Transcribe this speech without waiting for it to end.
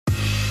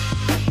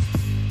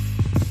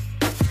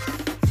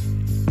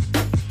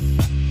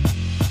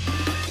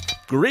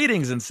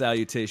Greetings and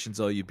salutations,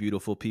 all you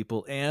beautiful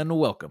people, and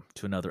welcome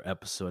to another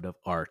episode of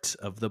Art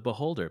of the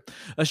Beholder,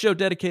 a show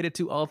dedicated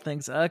to all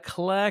things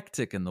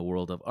eclectic in the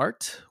world of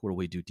art, where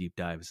we do deep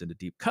dives into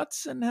deep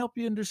cuts and help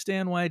you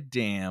understand why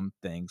damn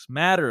things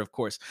matter, of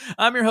course.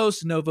 I'm your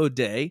host, Novo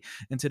Day,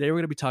 and today we're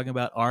going to be talking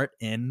about art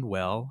in,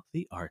 well,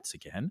 the arts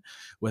again,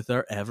 with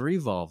our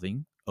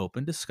ever-evolving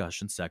open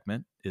discussion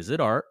segment, Is It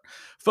Art?,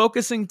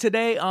 focusing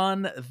today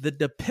on the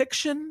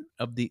depiction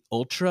of the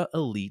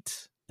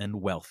ultra-elite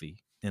and wealthy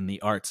in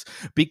the arts.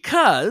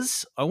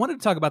 Because I wanted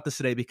to talk about this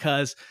today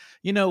because,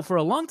 for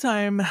a long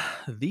time,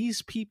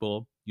 these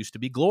people used to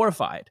be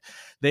glorified.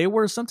 They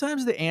were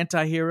sometimes the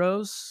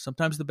anti-heroes,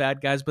 sometimes the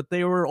bad guys, but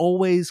they were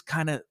always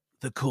kind of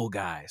the cool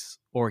guys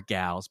or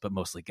gals, but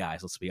mostly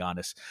guys, let's be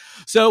honest.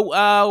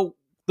 So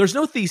there's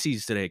no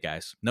theses today,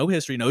 guys. No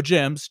history, no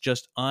gems,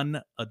 just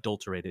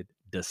unadulterated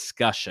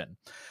discussion.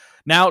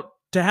 Now,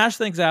 to hash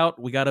things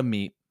out, we got to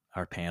meet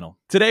our panel.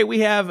 Today we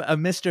have a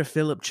Mr.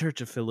 Philip Church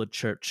of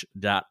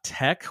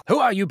PhilipChurch.tech. Who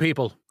are you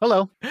people?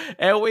 Hello.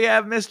 And we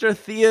have Mr.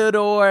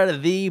 Theodore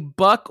the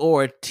Buck,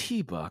 or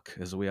T-Buck,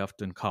 as we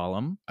often call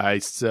him. I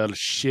sell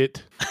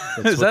shit.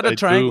 Is that a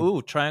triangle?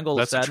 Ooh, triangle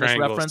That's of sadness a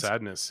triangle reference? Of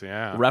sadness,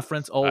 yeah.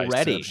 Reference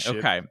already.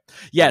 Okay.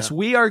 Yes, Yeah.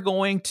 We are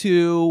going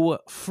to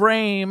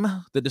frame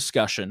the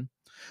discussion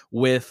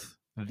with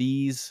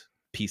these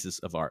pieces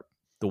of art.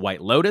 The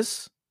White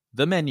Lotus,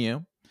 The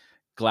Menu,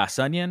 Glass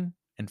Onion,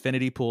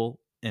 Infinity Pool,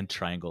 and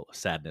Triangle of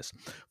Sadness.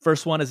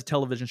 First one is a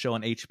television show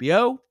on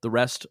HBO. The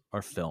rest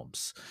are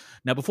films.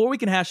 Now, before we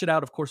can hash it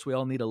out, of course, we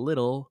all need a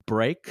little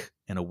break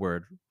and a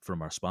word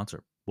from our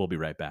sponsor. We'll be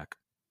right back.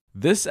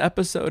 This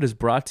episode is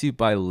brought to you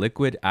by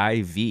Liquid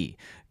IV.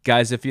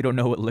 Guys, if you don't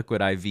know what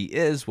Liquid IV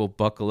is, well,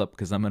 buckle up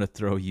because I'm going to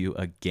throw you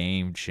a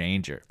game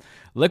changer.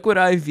 Liquid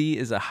IV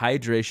is a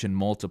hydration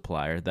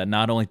multiplier that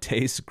not only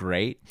tastes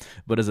great,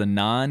 but is a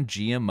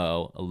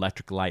non-GMO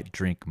electrolyte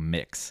drink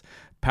mix.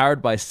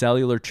 Powered by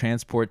cellular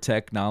transport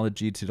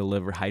technology to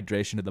deliver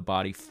hydration to the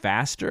body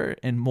faster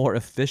and more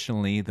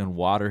efficiently than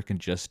water can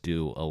just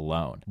do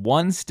alone.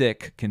 One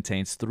stick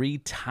contains 3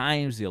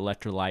 times the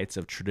electrolytes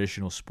of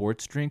traditional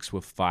sports drinks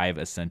with 5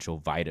 essential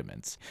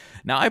vitamins.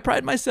 Now, I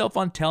pride myself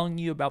on telling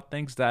you about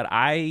things that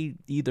I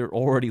either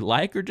already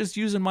like or just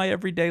use in my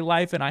everyday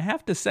life, and I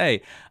have to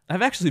say,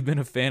 I've actually been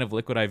a fan of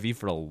Liquid IV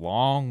for a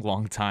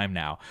long time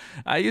now.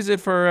 I use it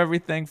for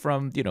everything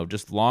from,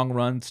 just long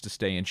runs to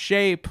stay in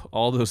shape,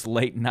 all those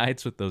late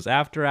nights with those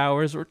after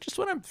hours, or just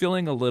when I'm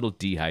feeling a little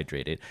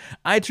dehydrated.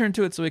 I turn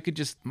to it so it could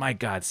just, my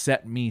God,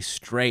 set me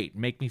straight,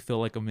 make me feel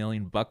like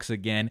 $1,000,000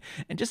 again,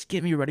 and just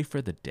get me ready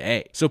for the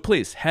day. So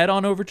please head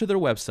on over to their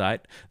website.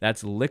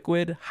 That's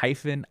liquid-iv.com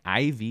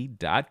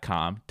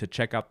to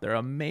check out their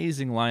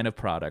amazing line of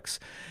products.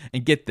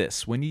 And get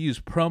this, when you use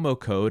promo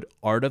code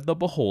Art of the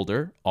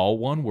Beholder, all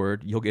one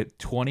word, you'll get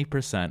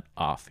 20%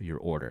 off your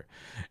order.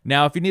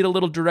 Now, if you need a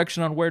little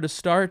direction on where to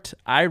start,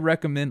 I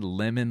recommend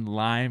lemon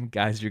lime.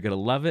 Guys, you're going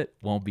to love it,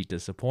 won't be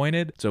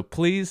disappointed. So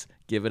please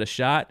give it a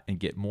shot and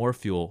get more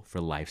fuel for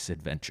life's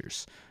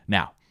adventures.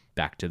 Now,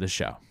 back to the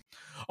show.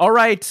 All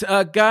right,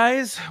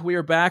 guys, we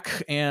are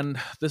back, and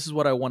this is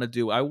what I want to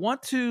do. I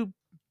want to,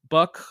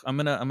 Buck, I'm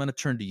gonna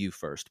turn to you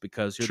first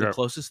because you're the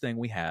closest thing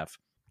we have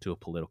to a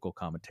political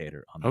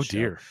commentator on the show.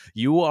 Dear.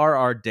 You are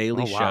our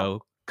daily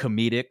show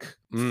comedic,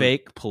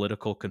 fake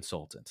political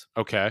consultant.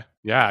 Okay.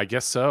 Yeah, I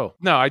guess so.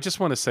 No, I just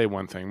want to say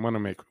one thing. I want to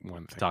make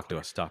one thing Talk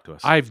clear. to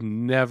us. I've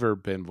never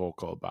been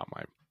vocal about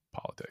my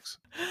politics.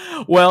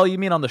 Well, you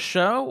mean on the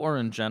show or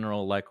in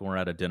general, like when we're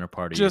at a dinner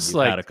party? Just and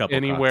like had a couple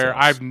anywhere.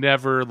 cocktails? I've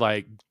never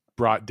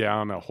brought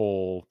down a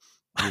whole,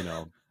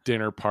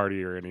 dinner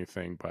party or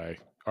anything by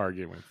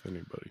arguing with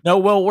anybody. No,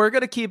 well, we're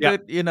going to keep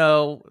it, it's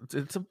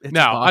a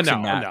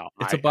boxing match.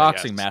 It's a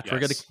boxing match. Yes. We're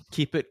going to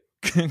keep it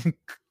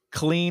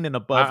clean and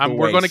above the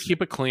we're waist. going to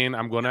keep it clean.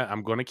 I'm going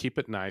to keep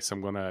it nice.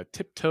 I'm going to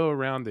tiptoe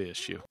around the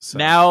issue. So.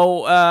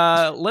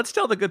 Now, let's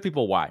tell the good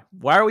people why.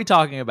 Why are we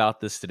talking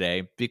about this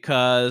today?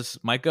 Because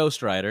my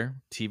ghostwriter,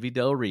 TV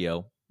Del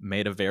Rio,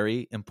 made a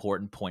very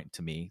important point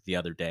to me the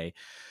other day.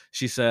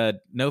 She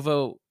said,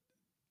 Novo,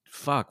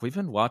 we've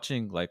been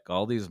watching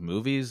all these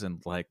movies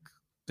and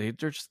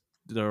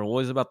they're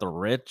always about the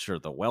rich or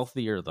the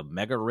wealthy or the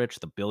mega rich,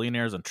 the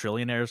billionaires and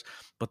trillionaires,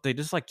 but they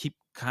just keep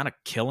kind of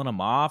killing them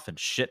off and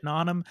shitting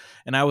on them.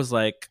 And I was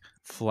like,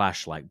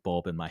 flashlight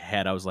bulb in my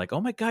head. I was like,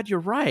 oh my God, you're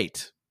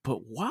right.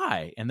 But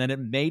why? And then it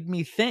made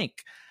me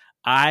think.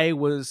 I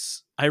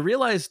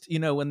realized,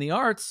 in the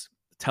arts,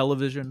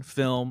 television,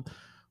 film,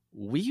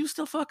 we used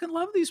to fucking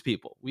love these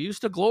people. We used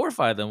to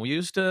glorify them. We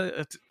used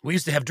to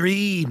have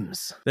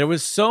dreams. There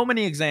was so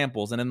many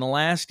examples. And in the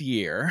last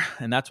year,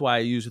 and that's why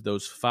I used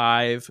those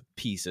 5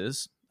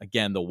 pieces,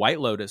 again, the White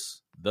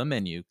Lotus, The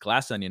Menu,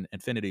 Glass Onion,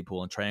 Infinity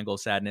Pool, and Triangle of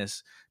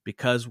Sadness,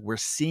 because we're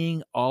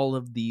seeing all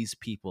of these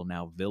people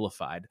now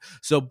vilified.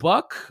 So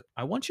Buck,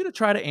 I want you to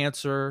try to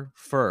answer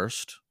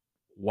first,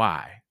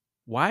 why?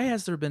 Why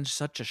has there been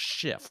such a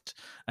shift?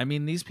 I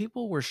mean, these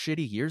people were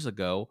shitty years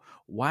ago.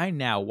 Why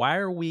now? Why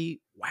are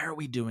we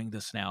doing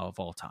this now of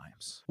all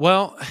times?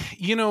 Well,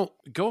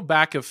 go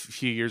back a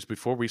few years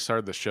before we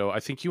started the show.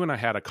 I think you and I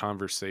had a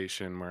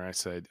conversation where I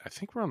said, I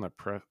think we're on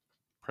the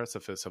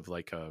precipice of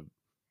like a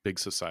big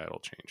societal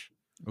change.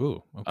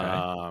 Ooh, okay.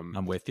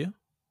 I'm with you.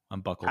 I'm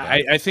buckled up.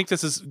 I think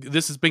this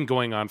has been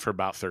going on for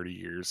about 30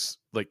 years.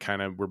 Like,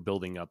 kind of, we're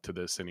building up to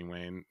this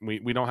anyway, and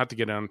we don't have to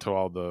get into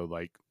all the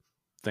like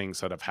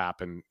things that have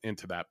happened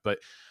into that. But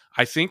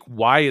I think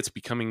why it's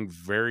becoming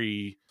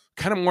very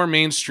kind of more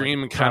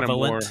mainstream and kind of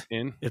more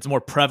in. It's more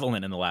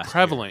prevalent in the last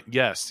prevalent.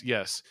 Year.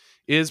 Yes,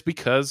 is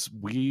because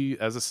we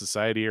as a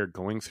society are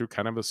going through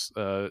kind of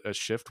a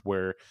shift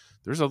where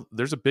there's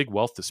a big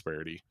wealth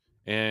disparity,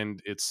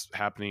 and it's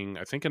happening,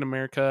 I think, in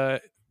America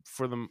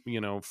for them,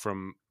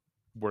 from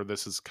where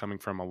this is coming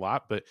from a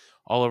lot, but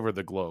all over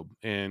the globe.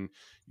 And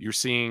you're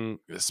seeing,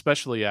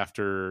 especially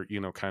after,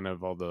 kind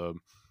of all the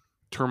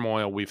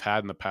turmoil we've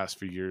had in the past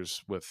few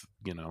years with,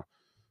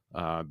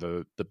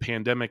 the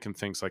pandemic and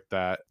things like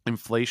that,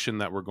 inflation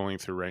that we're going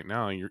through right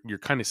now, you're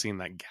kind of seeing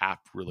that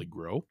gap really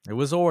grow. It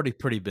was already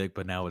pretty big,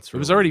 but now it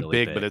was already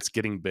really big, but it's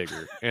getting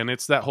bigger. And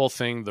it's that whole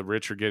thing, the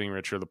rich are getting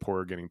richer, the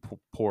poor are getting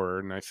poorer.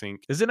 And I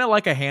think, isn't it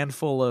like a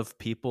handful of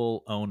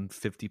people own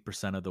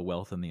 50% of the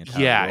wealth in the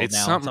entire world it's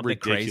now? something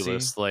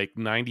ridiculous, crazy? Like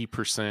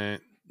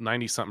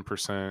 90%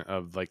 percent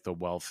of like the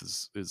wealth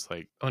is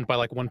like owned by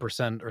like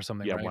 1% or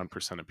something. Yeah, right?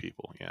 1% of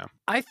people. Yeah,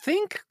 I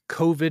think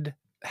COVID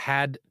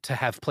had to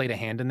have played a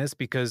hand in this,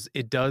 because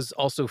it does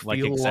also feel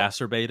like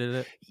exacerbated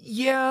it.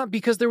 Yeah,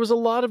 because there was a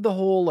lot of the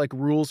whole like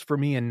rules for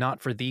me and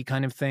not for thee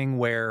kind of thing,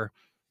 where,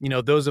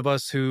 those of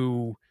us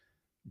who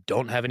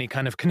don't have any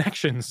kind of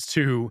connections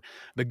to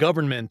the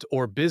government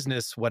or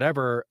business,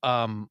 whatever,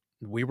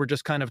 we were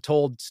just kind of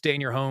told, stay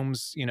in your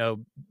homes,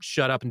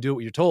 shut up and do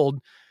what you're told.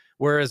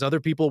 Whereas other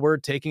people were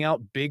taking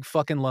out big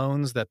fucking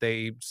loans that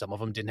some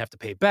of them didn't have to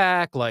pay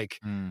back. Like,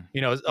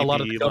 a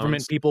lot of the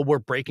government people were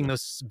breaking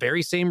those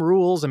very same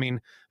rules. I mean,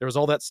 there was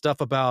all that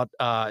stuff about,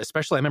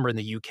 especially I remember in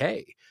the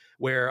UK,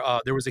 where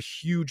there was a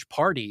huge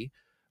party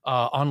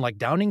on like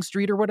Downing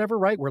Street or whatever,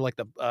 right? Where like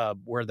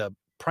where the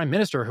prime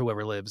minister,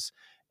 whoever lives,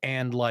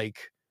 and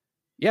like,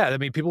 yeah, I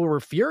mean, people were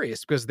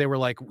furious because they were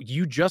like,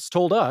 you just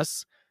told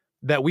us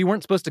that we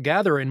weren't supposed to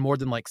gather in more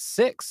than like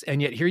 6.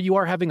 And yet here you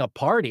are having a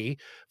party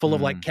full of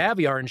like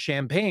caviar and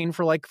champagne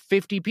for like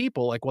 50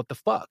 people. Like, what the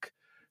fuck?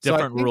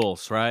 Different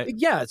rules, right?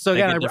 Yeah. So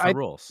again, different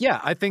rules. Yeah,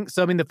 I think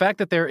so. I mean, the fact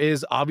that there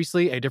is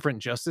obviously a different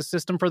justice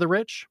system for the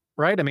rich,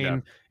 right? I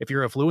mean, if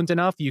you're affluent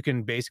enough, you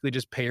can basically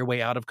just pay your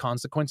way out of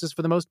consequences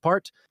for the most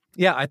part.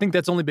 Yeah, I think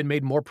that's only been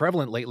made more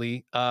prevalent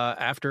lately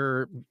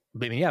after,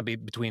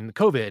 between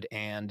COVID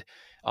and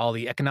all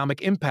the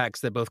economic impacts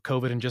that both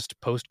COVID and just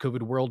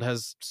post-COVID world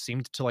has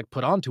seemed to like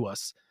put onto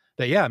us.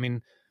 That, yeah, I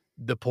mean,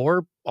 the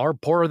poor are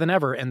poorer than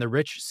ever and the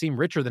rich seem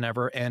richer than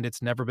ever, and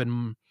it's never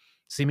been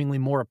seemingly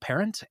more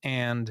apparent.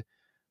 And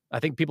I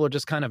think people are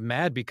just kind of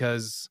mad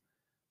because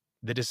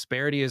the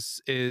disparity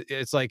is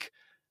it's like,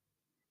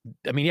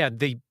 I mean, yeah,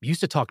 they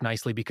used to talk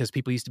nicely because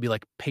people used to be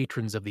like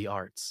patrons of the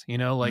arts,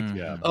 like,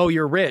 oh,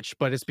 you're rich,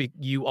 but it's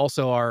you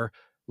also are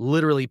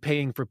literally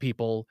paying for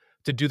people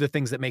to do the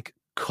things that make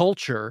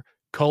culture,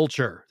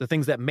 the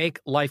things that make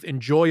life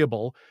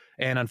enjoyable.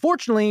 And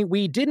unfortunately,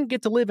 we didn't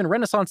get to live in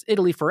Renaissance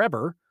Italy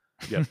forever.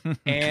 Yep.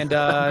 And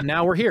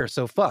now we're here.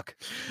 So fuck.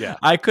 Yeah.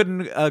 I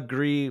couldn't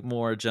agree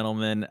more,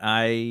 gentlemen.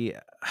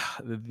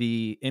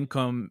 The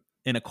income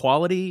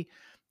inequality,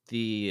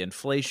 the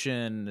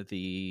inflation,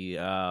 the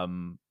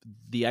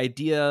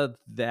idea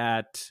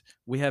that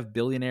we have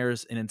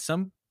billionaires, and in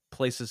some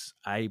places,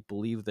 I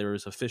believe there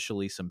is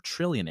officially some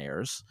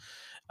trillionaires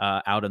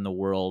out in the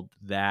world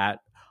that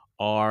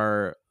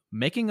are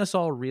making us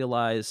all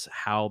realize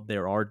how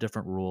there are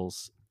different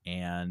rules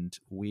and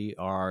we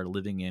are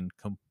living in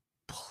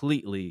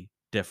completely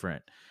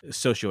different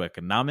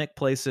socioeconomic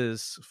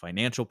places,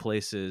 financial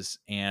places,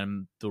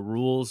 and the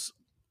rules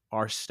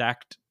are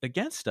stacked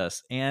against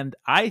us. And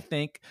I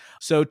think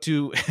so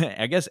to,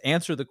 I guess,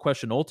 answer the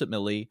question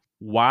ultimately,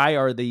 why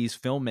are these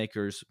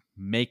filmmakers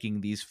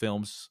making these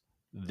films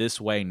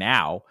this way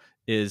now,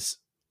 is,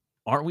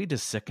 aren't we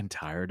just sick and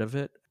tired of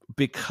it?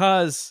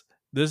 Because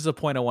this is a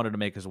point I wanted to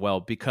make as well,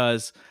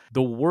 because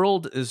the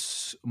world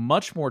is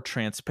much more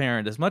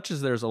transparent. As much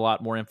as there's a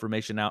lot more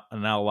information out,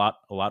 and now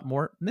a lot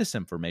more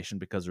misinformation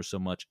because there's so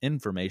much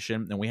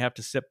information, and we have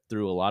to sift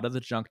through a lot of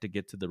the junk to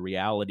get to the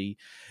reality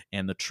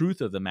and the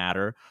truth of the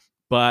matter.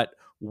 But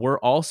we're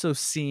also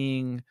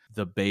seeing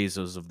the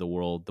Bezos of the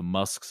world, the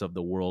Musks of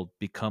the world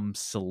become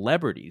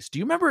celebrities. Do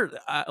you remember?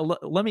 I'm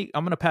going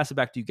to pass it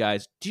back to you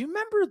guys. Do you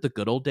remember the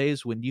good old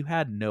days when you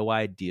had no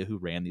idea who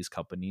ran these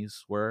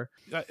companies were?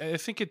 I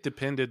think it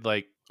depended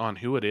like on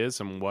who it is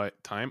and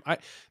what time.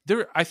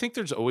 I think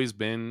there's always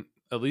been,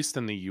 at least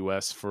in the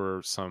U.S.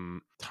 for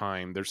some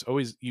time, there's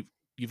always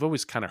you've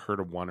always kind of heard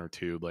of one or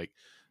two. Like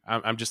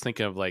I'm just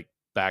thinking of like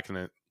back in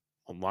a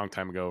long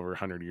time ago, over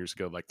 100 years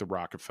ago, like the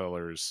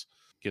Rockefellers,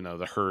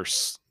 the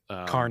Hearst,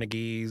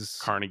 Carnegie's.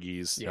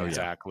 Yeah.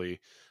 Exactly.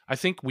 I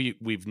think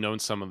we've known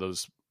some of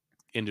those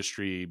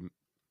industry,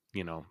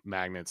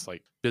 magnates,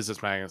 like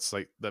business magnates,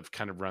 like that have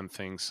kind of run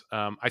things.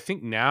 I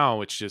think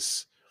now it's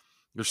just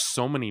there's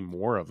so many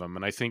more of them,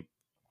 and I think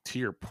to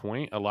your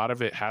point, a lot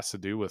of it has to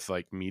do with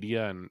like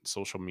media and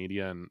social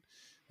media and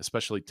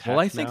especially tech. Well,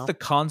 I think now. the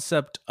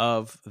concept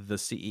of the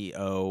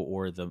CEO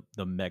or the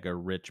mega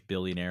rich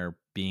billionaire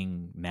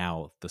being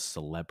now the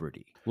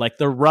celebrity, like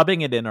they're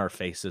rubbing it in our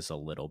faces a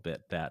little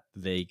bit that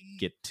they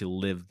get to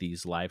live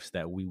these lives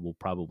that we will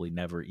probably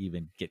never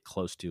even get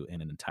close to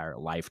in an entire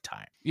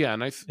lifetime. Yeah,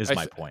 and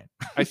my point.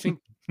 I think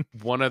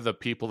one of the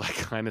people that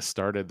kind of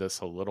started this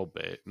a little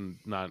bit, and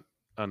not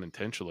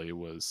unintentionally,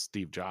 was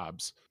Steve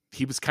Jobs.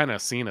 He was kind of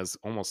seen as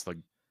almost like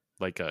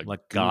a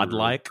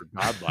godlike.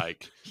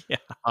 Yeah.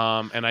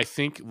 And I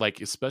think like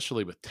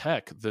especially with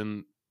tech,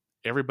 then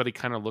everybody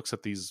kind of looks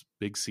at these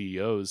big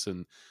CEOs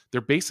and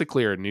they're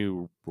basically our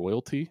new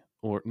royalty,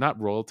 or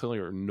not royalty,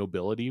 or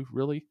nobility,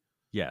 really.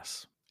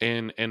 Yes.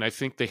 And I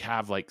think they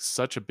have like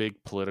such a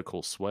big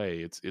political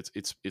sway.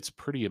 It's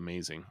pretty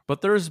amazing.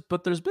 But there's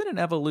been an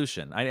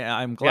evolution.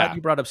 I'm glad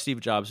you brought up Steve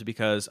Jobs,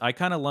 because I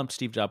kind of lumped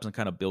Steve Jobs and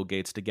kind of Bill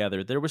Gates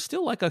together. There was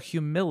still like a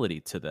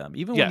humility to them,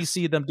 even when you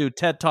see them do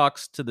TED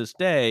Talks to this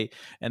day.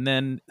 And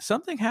then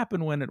something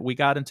happened when we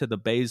got into the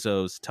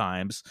Bezos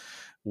times,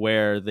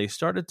 where they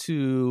started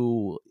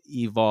to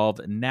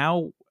evolve.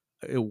 Now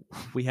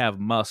we have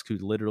Musk, who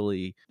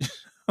literally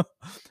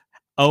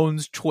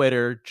owns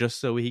Twitter just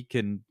so he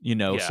can,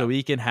 so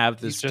he can have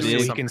this so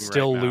he can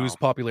still lose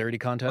popularity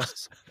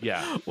contests.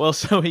 Yeah. Well,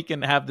 so he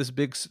can have this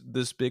big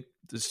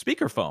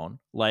speakerphone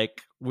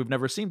like we've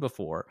never seen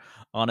before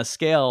on a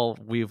scale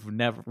we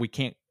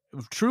can't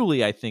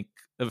truly, I think,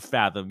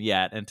 fathom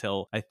yet,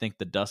 until I think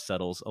the dust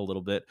settles a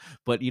little bit.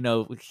 But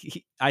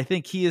I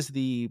think he is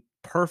the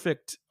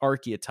perfect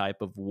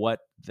archetype of what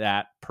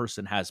that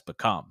person has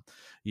become.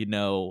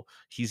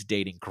 He's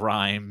dating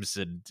Grimes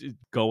and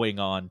going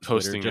on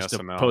Twitter,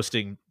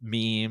 posting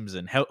memes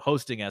and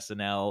hosting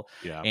SNL,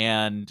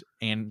 and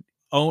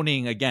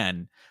owning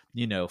again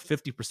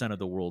 50% of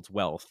the world's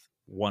wealth,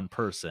 one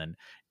person.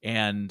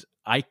 And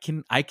I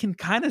can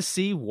kind of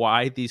see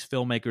why these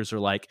filmmakers are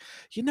like,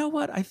 you know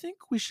what, I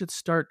think we should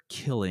start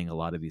killing a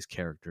lot of these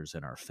characters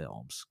in our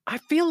films. I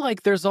feel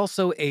like there's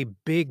also a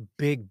big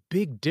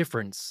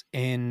difference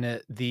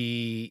in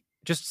the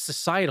just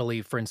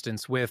societally, for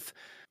instance, with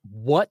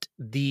what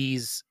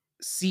these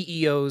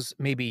CEOs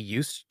maybe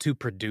used to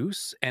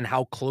produce and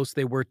how close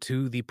they were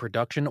to the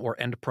production or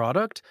end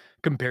product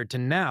compared to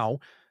now.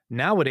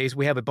 Nowadays,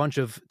 we have a bunch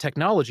of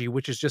technology,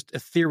 which is just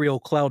ethereal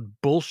cloud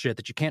bullshit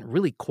that you can't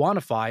really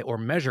quantify or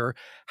measure.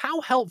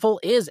 How helpful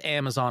is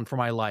Amazon for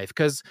my life?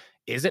 Because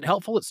is it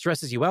helpful? It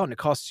stresses you out and it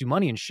costs you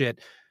money and shit.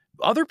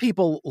 Other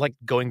people, like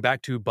going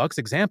back to Buck's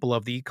example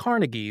of the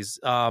Carnegies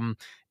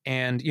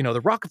and,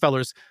 the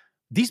Rockefellers,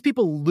 these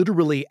people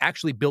literally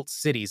actually built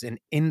cities and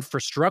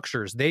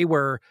infrastructures. They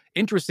were,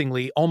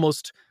 interestingly,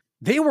 almost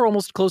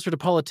closer to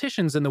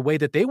politicians in the way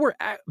that they were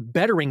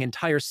bettering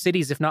entire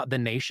cities, if not the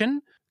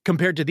nation,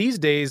 compared to these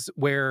days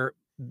where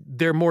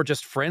they're more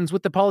just friends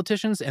with the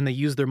politicians and they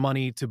use their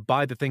money to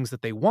buy the things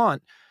that they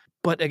want.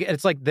 But again,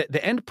 it's like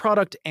the end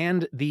product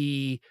and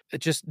the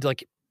just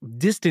like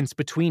distance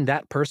between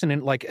that person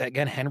and, like,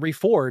 again, Henry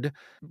Ford,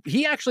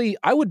 he actually,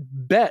 I would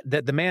bet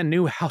that the man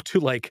knew how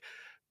to like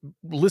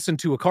listen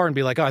to a car and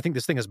be like, oh, I think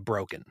this thing is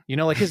broken.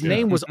 Like his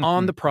name was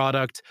on the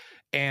product.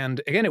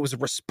 And again, it was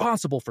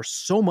responsible for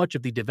so much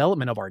of the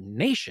development of our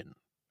nation.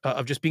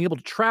 Of just being able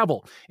to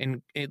travel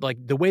and like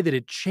the way that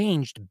it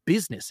changed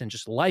business and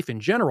just life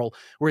in general.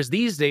 Whereas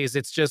these days,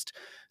 it's just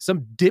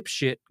some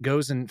dipshit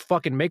goes and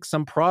fucking makes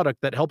some product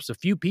that helps a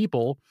few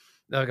people,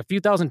 like a few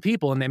thousand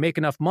people, and they make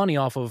enough money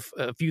off of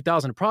a few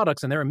thousand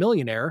products and they're a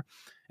millionaire.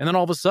 And then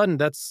all of a sudden,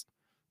 that's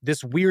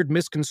this weird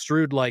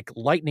misconstrued, like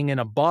lightning in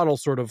a bottle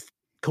sort of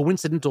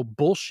coincidental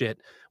bullshit,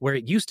 where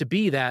it used to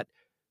be that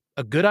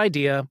a good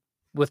idea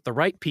with the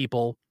right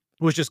people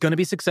was just going to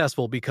be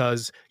successful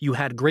because you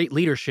had great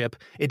leadership.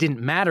 It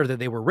didn't matter that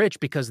they were rich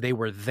because they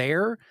were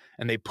there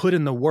and they put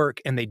in the work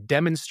and they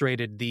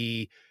demonstrated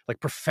the like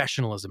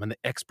professionalism and the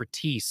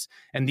expertise.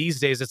 And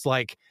these days it's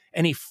like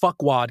any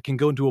fuckwad can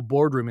go into a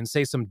boardroom and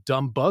say some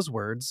dumb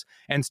buzzwords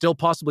and still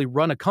possibly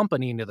run a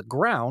company into the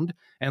ground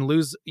and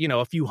lose,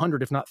 a few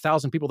hundred, if not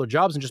 1,000 people their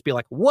jobs and just be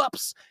like,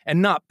 whoops,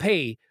 and not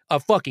pay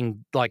a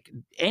fucking like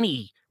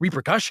any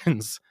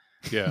repercussions.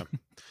 Yeah.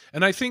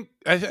 And I think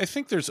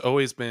there's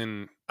always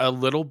been a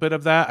little bit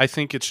of that. I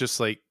think it's just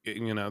like,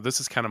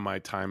 this is kind of my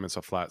time as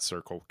a flat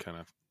circle kind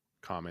of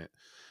comment.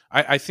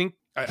 I think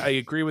I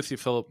agree with you,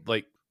 Philip.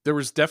 Like there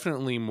was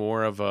definitely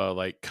more of a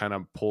like kind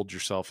of pulled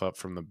yourself up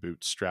from the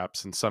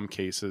bootstraps in some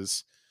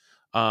cases.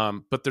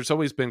 But there's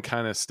always been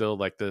kind of still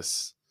like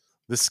this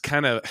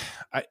kind of,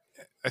 I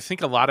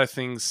think a lot of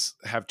things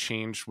have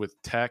changed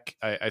with tech.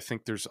 I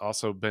think there's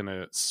also been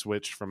a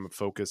switch from a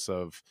focus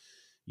of,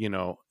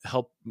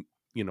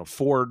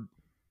 Ford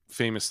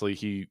famously,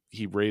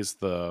 he raised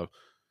the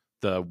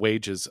the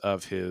wages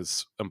of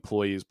his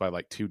employees by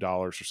like $2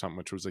 or something,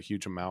 which was a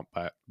huge amount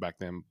back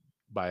then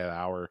by an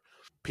hour.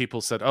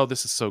 People said, "Oh,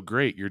 this is so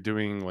great. You're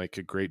doing like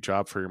a great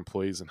job for your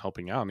employees and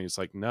helping out." And he's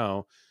like,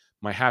 "No,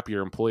 my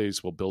happier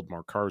employees will build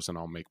more cars and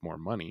I'll make more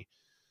money."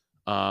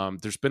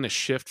 There's been a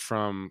shift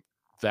from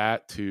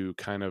that to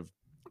kind of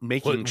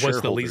making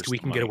what's the least we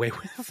can get money. away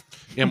with.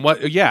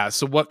 And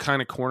so what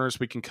kind of corners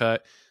we can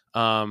cut.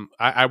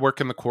 I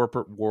work in the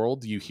corporate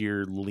world. You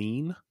hear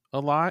lean a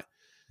lot,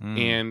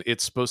 and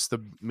it's supposed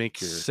to make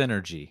your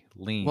synergy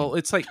lean. Well,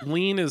 it's like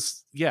lean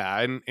is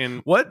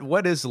and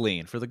what is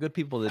lean for the good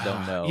people that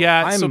don't know?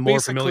 Yeah, I'm so more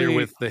familiar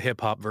with the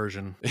hip hop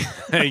version.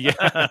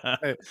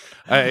 Yeah,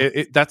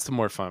 that's the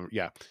more fun.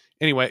 Yeah.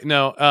 Anyway,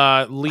 no,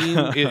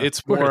 lean.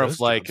 It's more of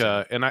like,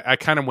 and I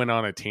kind of went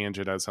on a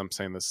tangent as I'm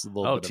saying this. A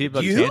little bit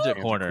T-Bug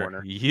tangent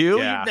corner. You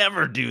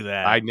never do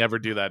that. I never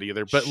do that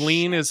either. But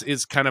lean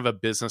is kind of a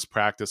business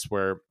practice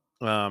where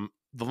the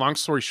long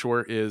story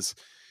short is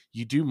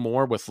you do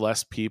more with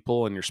less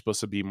people, and you're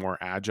supposed to be more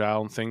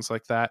agile and things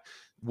like that.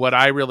 What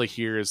I really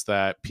hear is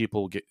that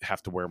people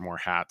have to wear more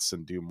hats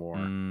and do more.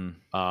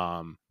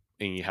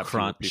 And you have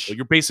fewer people.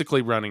 You're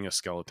basically running a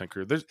skeleton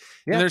crew.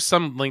 There's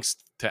some links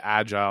to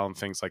agile and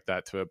things like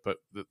that to it, but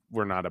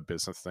we're not a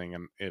business thing,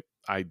 and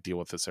I deal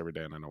with this every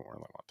day, and I don't really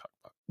want to talk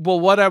about it. Well,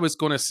 what I was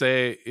going to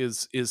say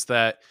is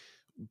that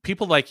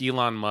people like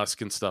Elon Musk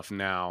and stuff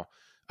now.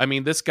 I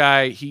mean, this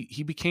guy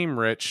he became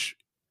rich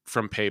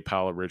from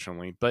PayPal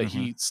originally, but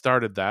he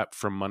started that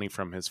from money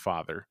from his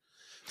father.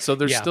 So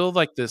there's still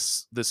like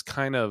this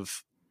kind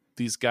of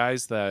these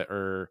guys that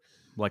are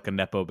like a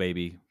Nepo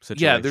baby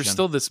situation. Yeah, there's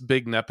still this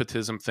big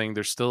nepotism thing.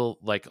 There's still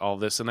like all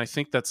this. And I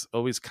think that's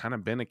always kind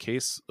of been a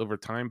case over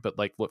time. But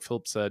like what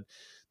Philip said,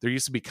 there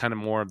used to be kind of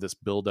more of this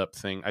build-up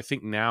thing. I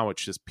think now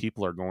it's just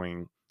people are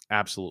going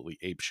absolutely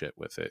apeshit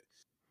with it.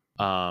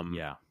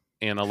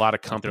 And a lot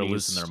of companies, they're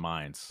losing their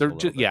minds. They're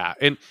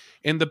and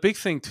the big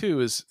thing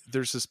too is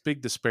there's this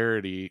big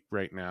disparity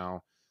right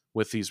now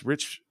with these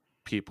rich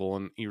people,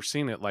 and you're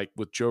seeing it like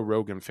with Joe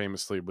Rogan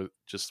famously, with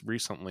just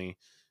recently.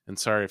 And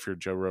sorry if you're a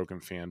Joe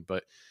Rogan fan,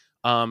 but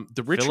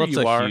the richer Philip's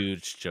you are, a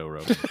huge Joe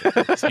Rogan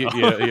fan.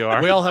 you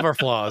are. We all have our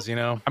flaws, you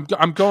know.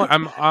 I'm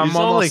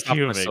almost off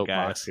my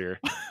soapbox here.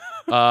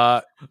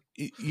 I'll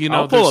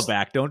pull it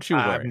back. Don't you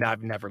worry.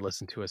 I've never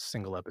listened to a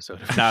single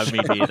episode of Not me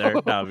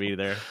either. Not me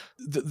either.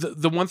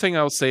 The one thing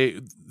I'll say,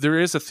 there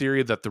is a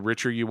theory that the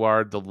richer you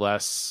are, the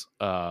less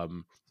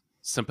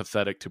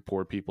sympathetic to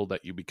poor people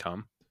that you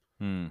become.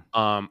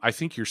 I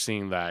think you're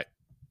seeing that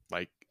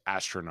like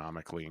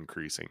astronomically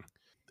increasing.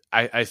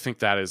 I think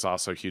that is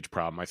also a huge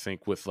problem. I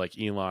think with like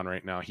Elon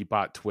right now, he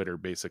bought Twitter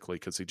basically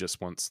because he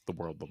just wants the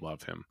world to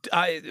love him.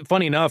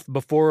 Funny enough,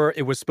 before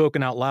it was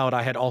spoken out loud,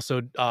 I had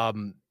also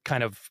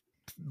kind of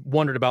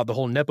wondered about the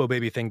whole Nepo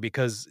baby thing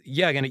because,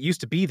 again, it used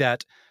to be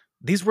that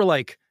these were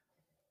like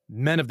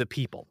men of the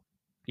people,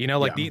 you know,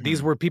 like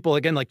these were people,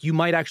 again, like you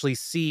might actually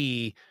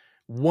see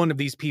one of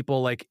these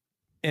people like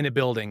in a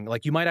building,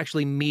 like you might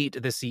actually meet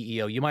the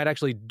CEO, you might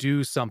actually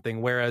do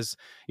something. Whereas,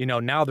 you know,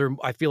 now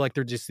I feel like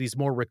they're just these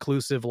more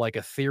reclusive, like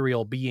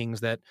ethereal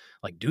beings that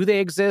like, do they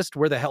exist?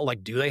 Where the hell,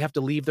 like, do they have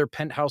to leave their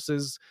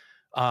penthouses?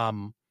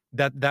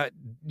 That,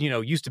 you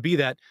know, used to be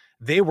that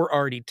they were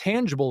already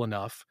tangible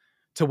enough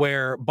to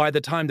where by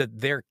the time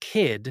that their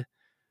kid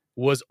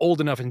was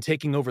old enough and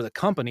taking over the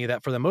company,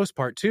 that for the most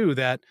part too,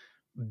 that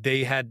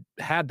they had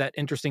that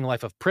interesting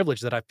life of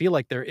privilege. That I feel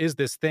like there is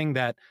this thing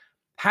that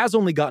has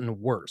only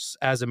gotten worse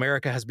as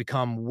America has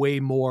become way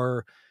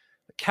more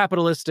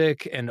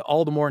capitalistic and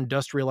all the more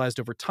industrialized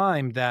over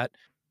time, that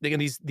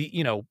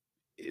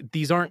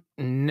these aren't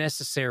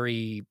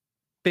necessary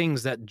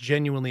things that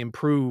genuinely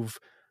improve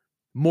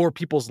more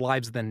people's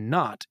lives than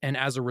not. And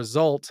as a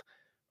result,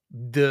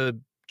 the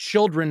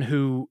children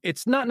who,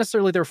 it's not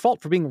necessarily their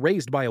fault for being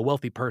raised by a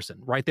wealthy person,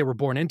 right? They were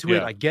born into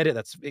it. I get it.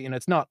 That's, you know,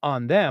 it's not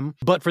on them,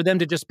 but for them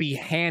to just be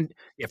handed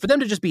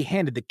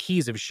the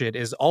keys of shit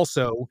is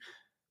also,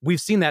 we've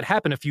seen that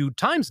happen a few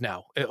times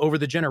now over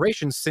the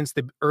generations since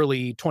the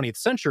early 20th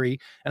century.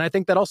 And I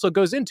think that also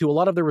goes into a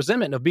lot of the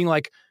resentment of being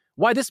like,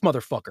 why this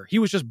motherfucker? He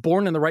was just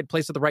born in the right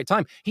place at the right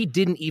time. He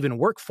didn't even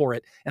work for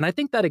it. And I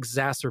think that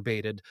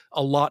exacerbated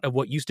a lot of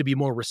what used to be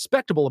more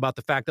respectable about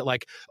the fact that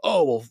like,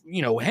 oh, well,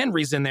 you know,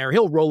 Henry's in there.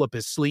 He'll roll up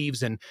his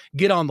sleeves and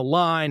get on the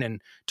line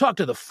and talk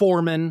to the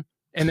foreman.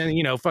 And then,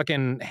 you know,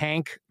 fucking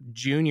Hank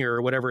Jr.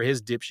 or whatever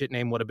his dipshit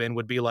name would have been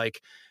would be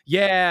like,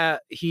 yeah,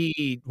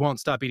 he won't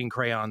stop eating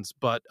crayons,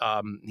 but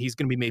he's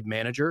going to be made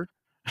manager.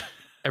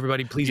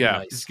 Everybody, please be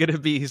nice. He's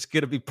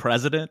gonna be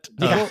president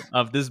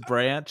of this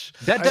branch.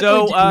 That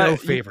definitely did no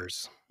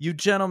favors. You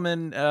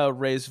gentlemen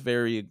raised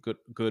very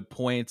good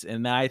points,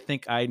 and I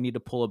think I need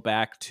to pull it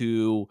back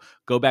to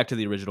go back to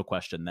the original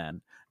question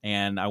then.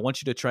 And I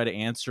want you to try to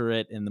answer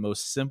it in the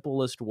most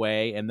simplest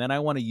way, and then I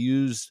want to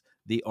use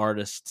the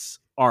artist's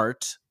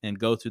art and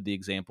go through the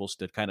examples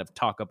to kind of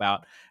talk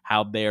about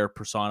how they're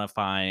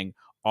personifying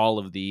all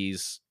of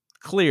these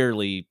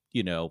clearly,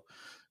 you know,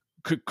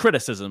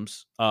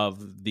 criticisms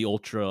of the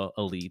ultra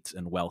elite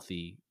and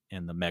wealthy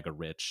and the mega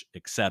rich,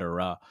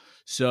 etc.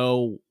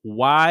 So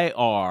why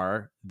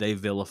are they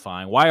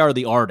vilifying? Why are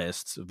the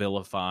artists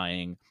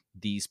vilifying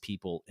these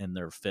people in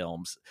their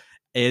films?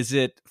 Is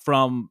it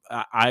from,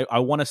 I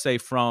want to say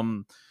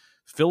from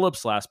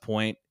Philip's last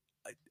point,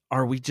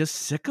 are we just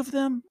sick of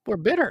them? We're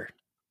bitter.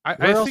 I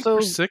think also-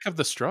 we're sick of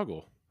the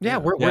struggle. Yeah,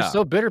 we're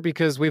so bitter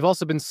because we've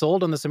also been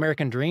sold on this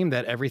American dream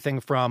that everything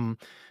from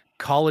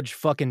college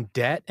fucking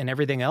debt and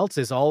everything else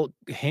is all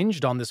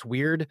hinged on this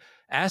weird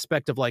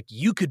aspect of like,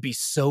 you could be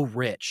so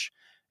rich.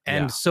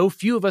 And so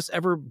few of us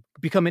ever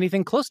become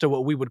anything close to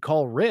what we would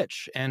call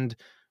rich. And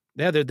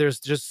yeah, there's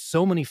just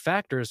so many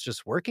factors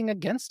just working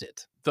against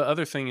it. The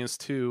other thing is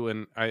too,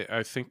 and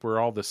I think we're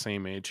all the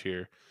same age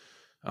here.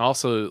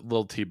 Also,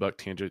 little T-Buck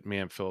tangent,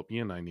 man, Philip,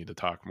 you and I need to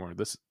talk more.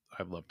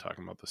 I love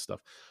talking about this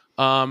stuff.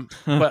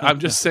 But I'm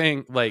just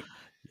saying, like,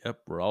 yep,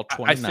 we're all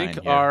 29. I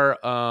think here.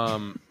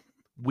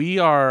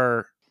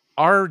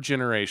 our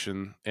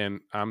generation, and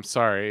I'm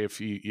sorry if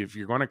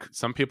you're going to,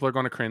 some people are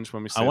going to cringe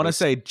when we say I want to this.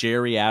 say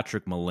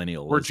geriatric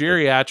millennial. We're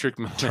geriatric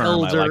term I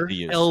like to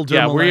use. Elder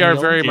yeah, we are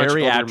millennial. very much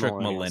Geriatric older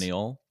millennials.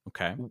 millennial.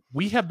 Okay.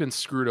 We have been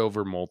screwed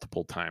over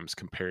multiple times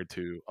compared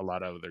to a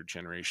lot of other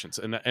generations.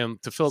 And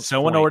to Philip's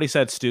Someone point, already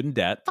said student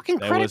debt. Fucking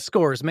That credit was-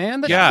 scores,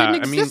 man. That Yeah,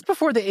 didn't I mean- exist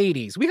before the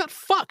 80s. We got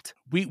fucked.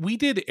 we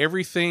did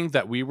everything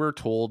that we were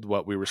told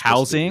what we were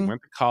supposed to do. Housing. We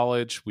went to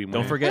college. We Don't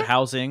went, forget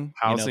housing. You know,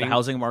 Housing. the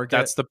housing market.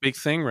 that's the big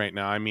thing right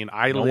now. I mean,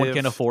 no one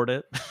can afford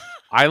it.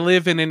 I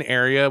live in an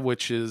area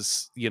which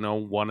is,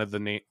 one of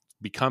the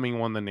becoming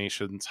one of the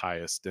nation's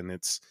highest, and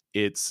it's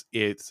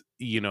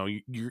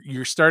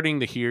you're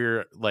starting to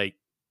hear like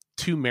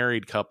two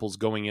married couples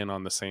going in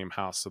on the same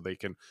house so they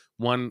can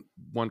one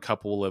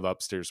couple will live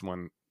upstairs,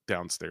 one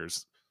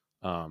downstairs.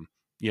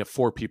 You have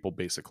four people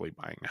basically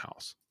buying a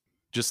house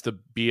just to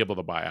be able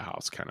to buy a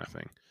house, kind of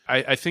thing.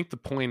 I think the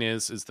point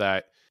is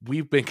that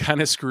we've been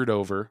kind of screwed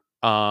over.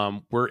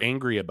 We're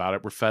angry about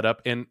it. We're fed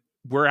up, and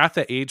we're at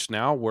the age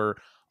now where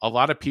a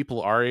lot of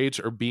people our age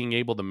are being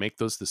able to make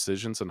those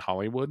decisions in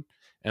Hollywood,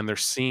 and they're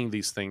seeing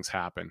these things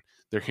happen.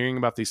 They're hearing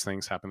about these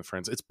things happen to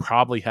friends. It's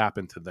probably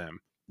happened to them.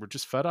 We're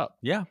just fed up.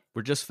 Yeah,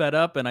 we're just fed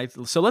up.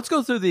 So let's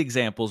go through the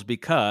examples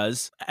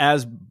because,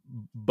 as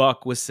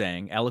Buck was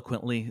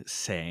eloquently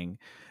saying,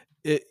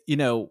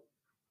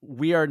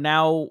 we are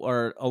now,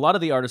 or a lot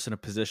of the artists in a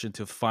position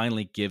to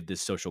finally give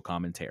this social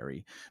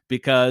commentary,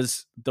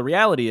 because the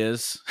reality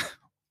is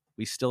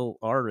we still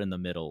are in the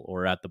middle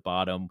or at the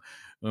bottom.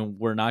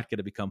 We're not going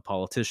to become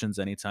politicians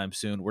anytime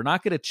soon. We're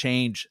not going to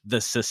change the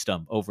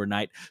system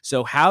overnight.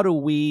 So how do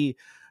we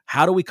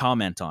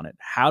comment on it?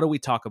 How do we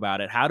talk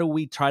about it? How do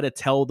we try to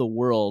tell the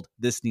world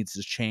this needs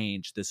to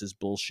change? This is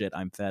bullshit.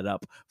 I'm fed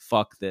up.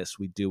 Fuck this.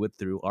 We do it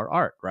through our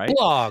art, right?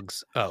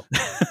 Blogs. Oh,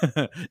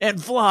 And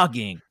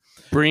vlogging.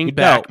 Bring You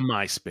back know.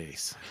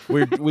 MySpace.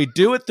 We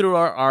do it through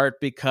our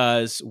art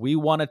because we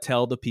want to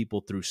tell the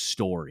people through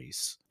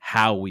stories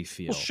how we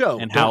feel Well, show,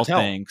 and don't how tell.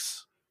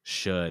 things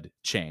should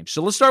change.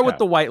 So let's start with Yeah.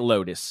 the White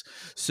Lotus.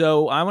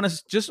 So I want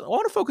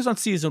to focus on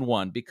season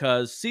 1,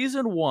 because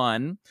season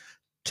 1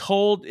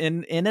 told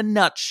in a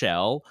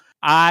nutshell,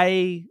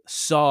 I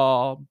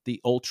saw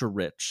the ultra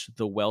rich,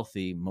 the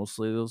wealthy,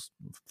 mostly those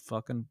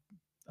fucking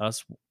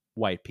us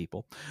white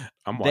people.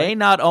 I'm white. They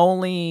not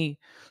only,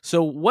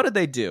 so what did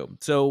they do?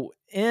 So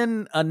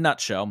in a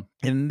nutshell,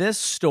 in this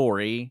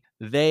story,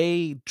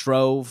 they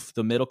drove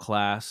the middle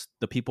class,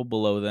 the people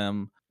below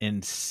them,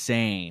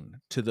 insane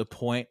to the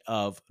point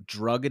of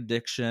drug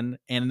addiction,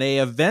 and they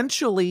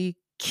eventually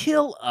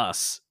kill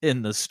us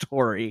in the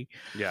story.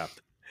 Yeah.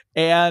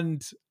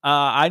 And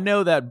I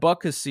know that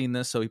Buck has seen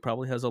this, so he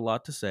probably has a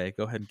lot to say.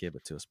 Go ahead and give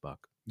it to us,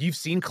 Buck. you've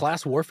seen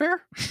class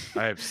warfare?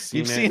 I've seen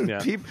You've it. seen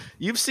yeah.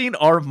 you've seen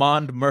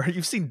Armand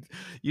you've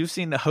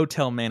seen the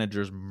hotel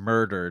managers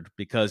murdered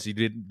because they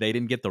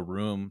didn't get the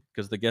room,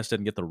 because the guests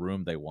didn't get the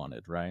room they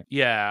wanted, right?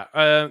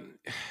 Yeah.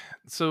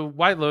 So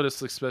White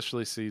Lotus,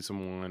 especially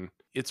season 1,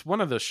 it's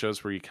one of those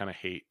shows where you kind of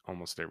hate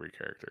almost every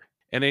character,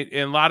 and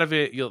a lot of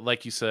it,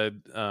 like you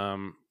said,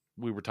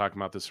 we were talking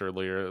about this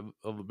earlier.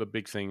 A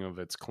big thing of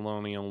it's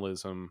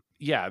colonialism.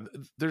 Yeah,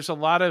 there's a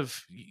lot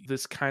of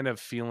this kind of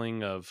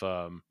feeling of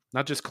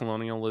not just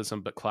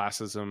colonialism but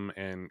classism,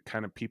 and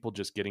kind of people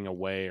just getting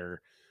away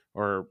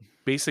or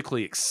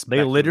basically They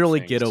expecting literally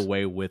things. get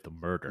away with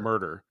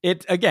murder.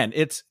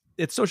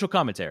 It's social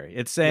commentary.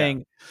 It's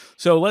saying,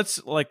 so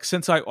let's, like,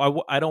 since I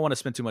don't want to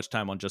spend too much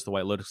time on just the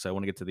White Lotus, 'cause I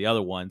want to get to the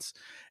other ones.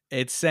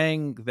 It's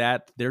saying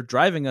that they're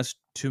driving us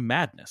to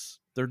madness.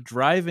 They're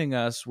driving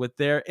us with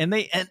their, and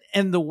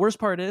the worst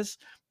part is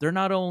they're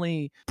not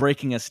only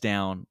breaking us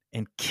down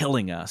and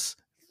killing us,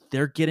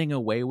 they're getting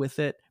away with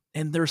it,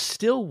 and they're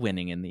still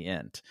winning in the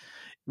end.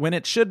 When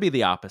it should be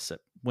the opposite,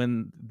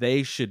 when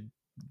they should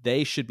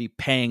be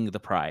paying the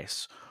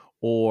price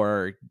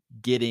or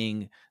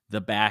getting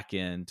the back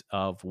end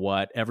of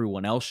what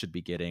everyone else should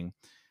be getting,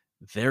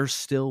 they're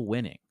still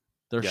winning.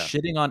 They're Yeah.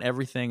 shitting on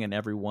everything and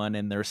everyone,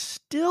 and they're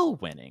still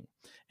winning.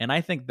 And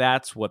I think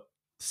that's what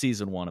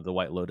season 1 of The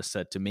White Lotus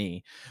said to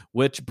me,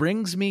 which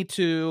brings me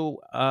to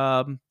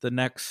the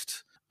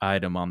next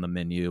item on the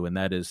menu, and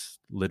that is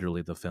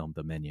literally the film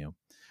The Menu.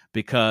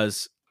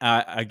 Because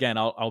again,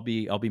 I'll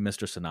be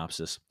Mr.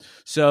 Synopsis.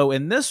 So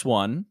in this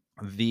one,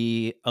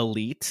 the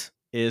elite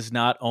is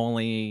not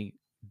only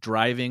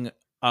driving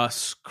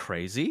us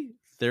crazy,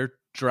 they're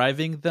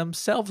driving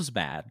themselves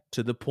mad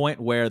to the point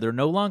where they're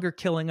no longer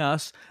killing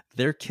us,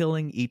 they're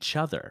killing each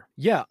other.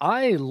 Yeah,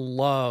 I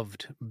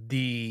loved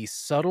the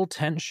subtle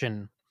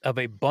tension of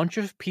a bunch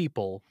of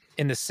people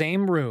in the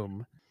same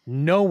room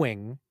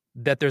knowing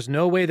that there's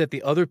no way that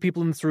the other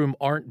people in this room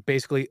aren't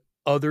basically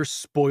other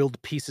spoiled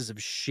pieces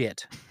of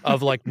shit,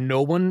 of like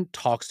no one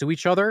talks to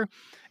each other,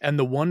 and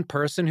the one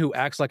person who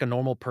acts like a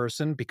normal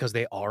person because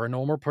they are a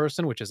normal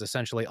person, which is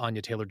essentially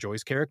Anya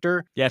Taylor-Joy's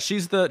character. Yeah,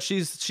 she's the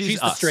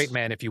straight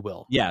man, if you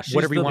will. Yeah, she's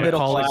whatever you want to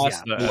call it.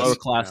 The lower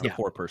class, the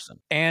poor person.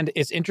 And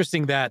it's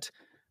interesting that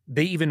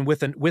they even with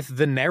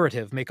the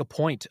narrative make a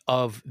point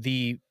of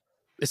the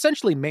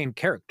essentially main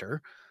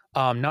character,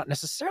 not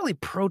necessarily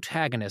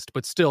protagonist,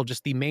 but still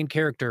just the main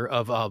character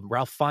of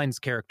Ralph Fiennes'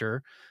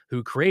 character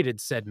who created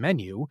said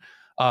menu,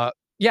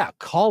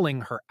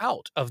 calling her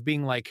out of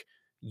being like,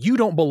 you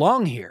don't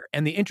belong here.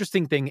 And the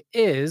interesting thing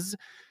is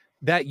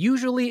that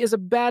usually is a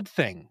bad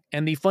thing.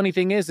 And the funny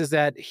thing is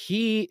that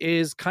he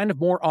is kind of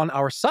more on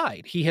our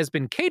side. He has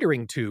been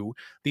catering to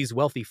these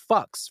wealthy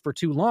fucks for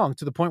too long,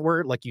 to the point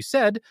where, like you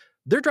said,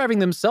 they're driving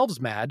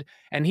themselves mad.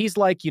 And he's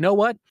like, you know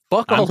what?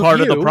 Fuck all of you. I'm part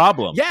of the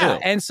problem. Yeah.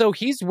 And so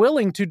he's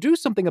willing to do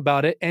something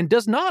about it and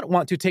does not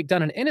want to take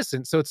down an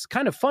innocent. So it's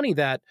kind of funny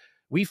that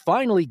we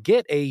finally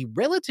get a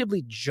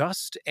relatively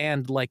just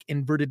and like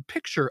inverted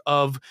picture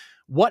of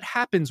what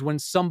happens when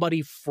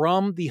somebody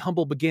from the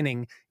humble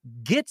beginning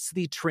gets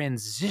the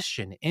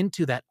transition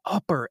into that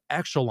upper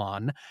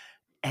echelon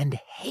and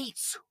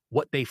hates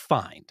what they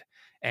find.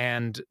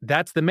 And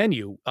that's the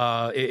menu.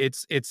 I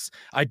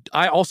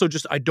also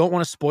just, I don't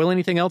want to spoil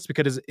anything else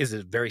because it is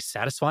very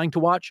satisfying to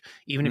watch,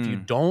 even if you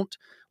don't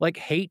like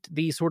hate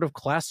the sort of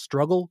class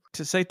struggle.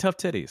 To say tough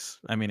titties.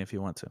 I mean, if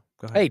you want to.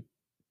 Go ahead. Hey,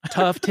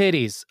 tough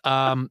titties.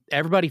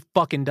 Everybody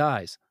fucking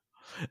dies.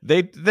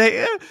 They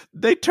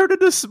turn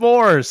into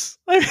s'mores.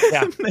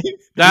 Yeah.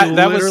 that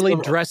literally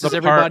was dresses the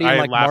everybody part I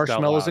like laughed out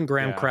marshmallows loud. and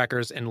graham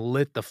crackers and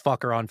lit the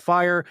fucker on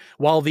fire,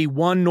 while the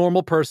one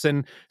normal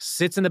person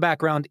sits in the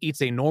background,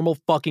 eats a normal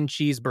fucking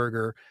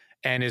cheeseburger,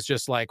 and is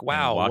just like,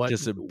 wow,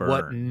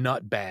 what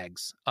nut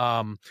bags.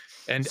 And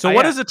so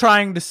what is it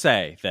trying to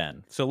say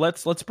then? So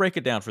let's break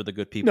it down for the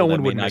good people that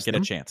may not get a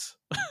chance.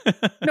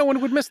 No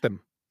one would miss them.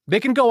 They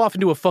can go off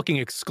into a fucking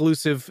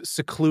exclusive,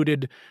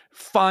 secluded,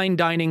 fine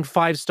dining,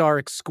 5-star,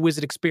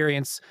 exquisite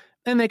experience,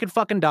 and they could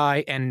fucking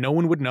die, and no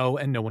one would know,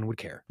 and no one would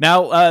care.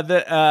 Now,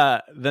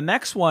 the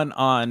next one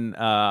on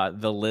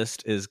the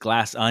list is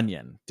Glass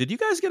Onion. Did you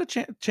guys get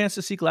a chance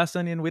to see Glass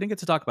Onion? We didn't get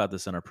to talk about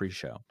this in our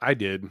pre-show. I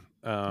did.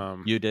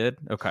 You did?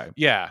 Okay.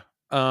 Yeah.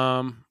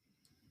 Yeah,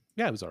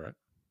 it was all right.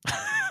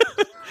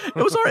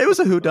 It was all right. It was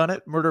a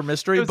whodunit murder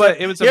mystery, it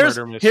was a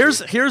murder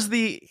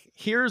mystery.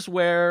 Here's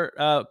where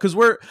because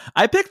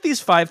I picked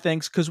these 5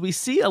 things because we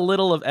see a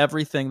little of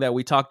everything that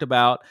we talked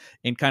about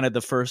in kind of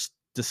the first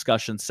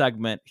discussion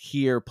segment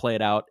here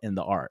played out in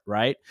the art,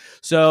 right?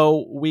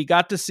 So we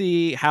got to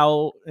see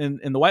how in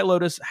the White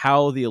Lotus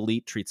how the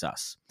elite treats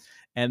us,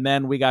 and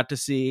then we got to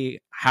see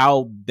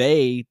how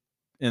they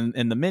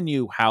in the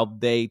menu how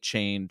they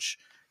change,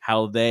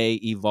 how they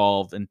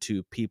evolve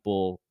into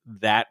people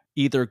that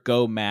either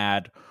go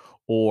mad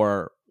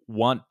or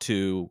want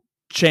to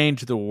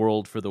change the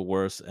world for the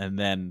worse, and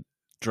then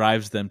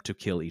drives them to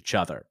kill each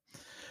other.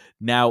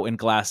 Now in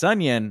Glass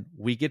Onion,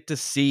 we get to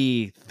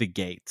see the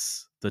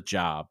Gates, the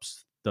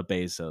Jobs, the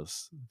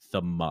Bezos,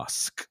 the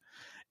Musk,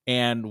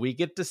 and we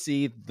get to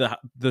see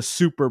the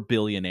super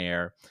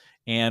billionaire.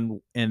 And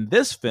in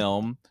this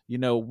film,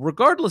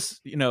 regardless,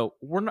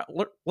 we're not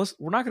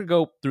going to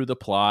go through the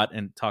plot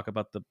and talk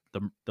about the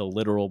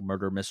literal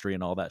murder mystery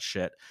and all that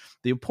shit.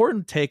 The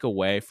important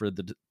takeaway for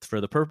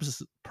the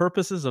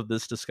purposes of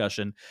this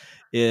discussion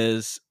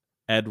is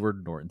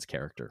Edward Norton's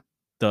character,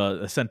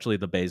 essentially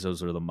the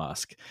Bezos or the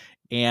Musk,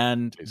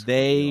 and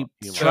they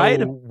try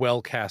to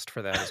well cast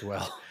for that as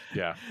well.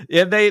 Yeah,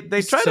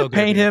 they try to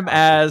paint him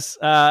as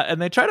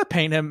and they try to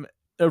paint him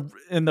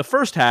in the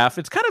first half.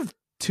 It's kind of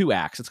 2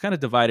 acts. It's kind of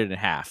divided in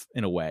half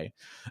in a way.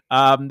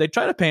 They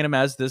try to paint him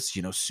as this,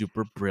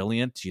 super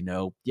brilliant,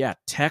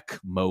 tech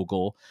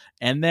mogul.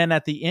 And then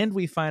at the end,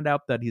 we find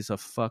out that he's a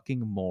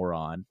fucking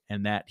moron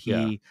and that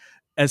he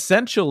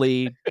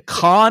essentially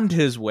conned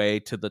his way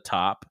to the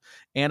top.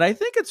 And I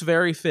think it's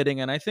very fitting.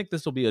 And I think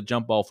this will be a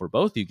jump ball for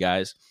both you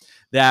guys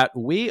that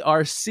we are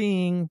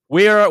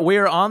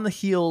on the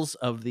heels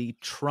of the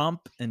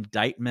Trump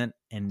indictment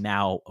and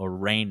now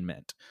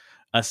arraignment.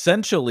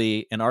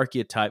 Essentially an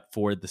archetype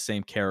for the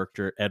same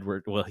character,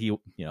 Edward. Well,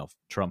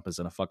 Trump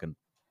isn't a fucking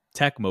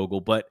tech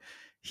mogul, but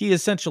he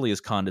essentially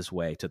has conned his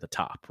way to the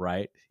top,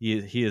 right?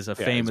 He is a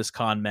famous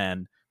con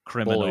man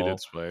criminal. Bullied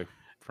its way.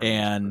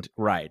 And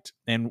right.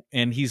 And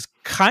he's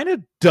kind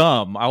of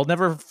dumb. I'll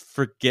never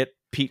forget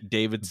Pete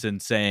Davidson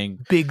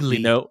saying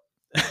Bigly.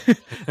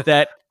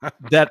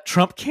 that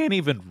Trump can't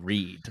even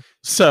read.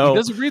 So he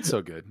doesn't read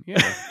so good.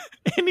 Yeah,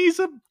 and he's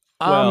a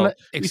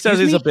he says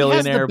he's a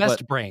billionaire, he has the best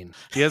but brain.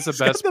 he has the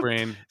best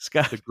brain,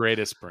 got the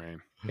greatest brain.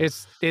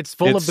 It's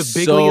full of the It's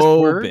biggliest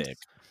so words. big.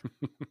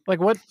 Like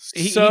what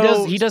he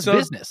So- does so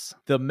business.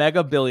 The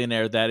mega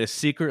billionaire that is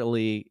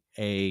secretly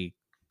a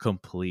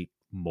complete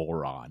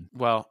moron.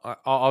 Well,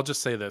 I'll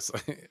just say this: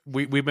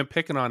 we've been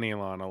picking on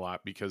Elon a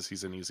lot because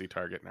he's an easy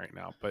target right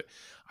now. But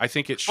I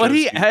think it shows. But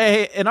you-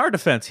 hey, in our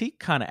defense, he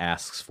kind of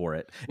asks for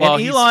it. Well,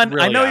 and he's Elon, I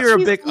really know you're a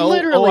He's big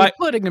literally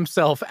putting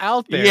himself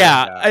out there.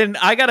 yeah, Yeah. and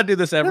I got to do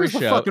this every There's the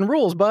show. fucking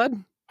rules,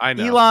 bud. I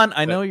know Elon,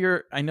 I but-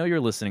 know you're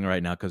listening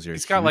right now because you're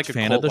he's a got huge like a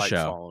fan of the cult-like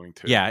show. following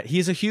too. Yeah,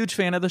 he's a huge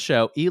fan of the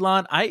show.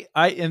 Elon, I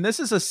and this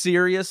is a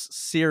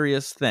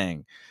serious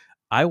thing.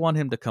 I want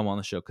him to come on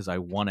the show because I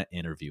want to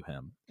interview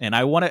him, and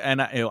I want to,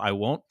 and I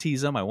won't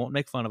tease him. I won't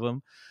make fun of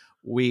him.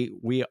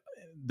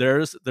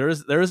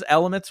 There's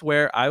elements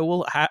where I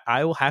will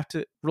have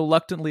to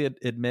reluctantly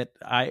admit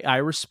I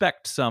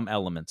respect some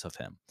elements of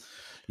him.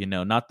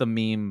 Not the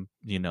meme,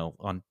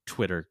 on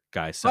Twitter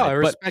guy Oh, side. I but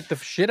respect the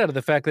shit out of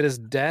the fact that his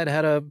dad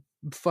had a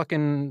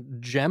fucking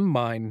gem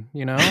mine,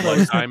 That Like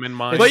was- diamond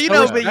mine. But it's you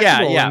know, but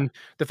respectable, yeah. and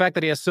the fact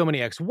that he has so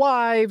many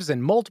ex-wives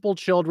and multiple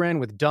children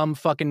with dumb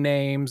fucking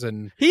names,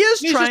 and he is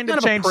he's trying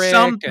just to kind of a change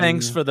some prick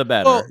things and- for the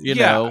better. Well,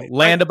 yeah,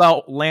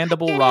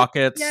 landable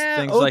rockets,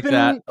 things like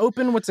that.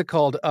 Open, what's it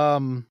called?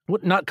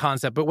 What not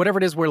concept, but whatever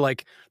it is, where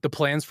like the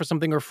plans for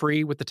something are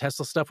free with the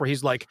Tesla stuff, where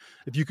he's like,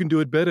 if you can do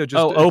it better,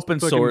 just Open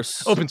fucking-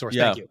 source. Open source.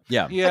 Yeah, Thank you.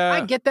 yeah. yeah,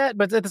 I get that,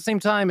 but at the same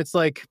time, it's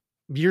like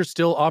you're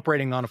still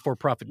operating on a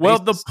for-profit Well,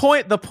 basis.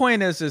 the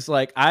point is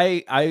like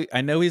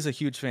I know he's a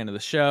huge fan of the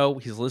show.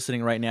 He's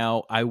listening right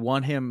now. I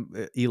want him,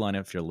 Elon,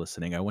 if you're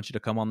listening, I want you to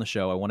come on the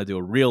show. I want to do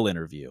a real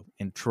interview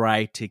and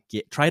try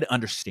to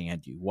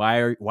understand you.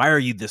 Why are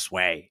you this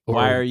way?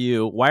 Why are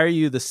you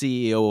the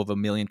CEO of a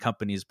million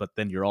companies, but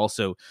then you're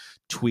also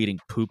tweeting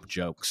poop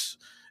jokes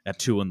at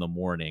 2 a.m?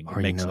 It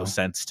makes no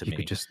sense to you me.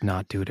 could just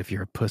not do it if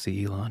you're a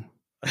pussy, Elon.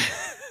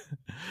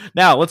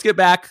 Now let's get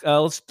back.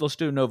 Let's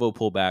do a Novo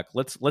pullback.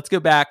 Let's go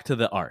back to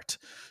the art.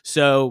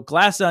 So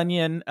Glass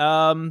Onion,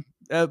 for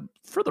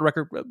the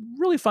record, a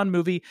really fun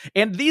movie.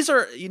 And these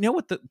are,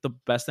 what the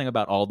best thing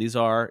about all these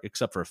are,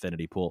 except for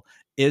Affinity Pool,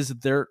 is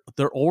they're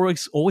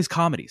always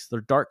comedies. They're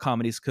dark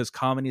comedies because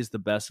comedy is the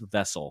best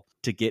vessel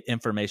to get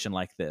information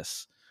like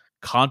this.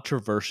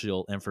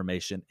 Controversial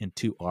information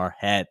into our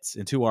heads,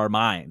 into our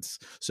minds,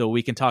 so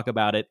we can talk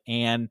about it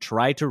and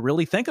try to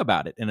really think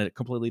about it in a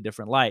completely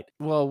different light.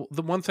 Well,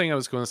 the one thing I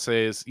was going to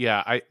say is,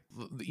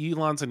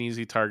 Elon's an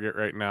easy target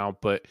right now,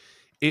 but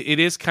it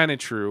is kind of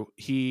true.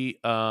 He,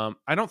 I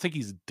don't think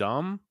he's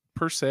dumb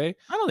per se,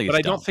 I don't think, but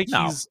he's I don't dumb. think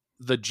No. he's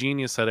the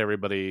genius that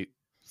everybody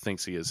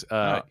thinks he is.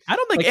 I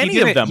don't think like, he any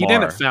didn't- of them he are.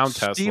 didn't found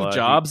Steve Tesla.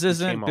 Jobs He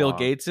isn't. came Bill along.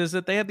 Gates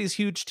isn't. They have these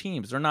huge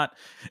teams. They're not,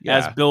 Yeah.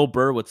 as Bill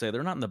Burr would say,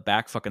 they're not in the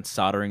back fucking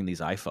soldering these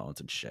iPhones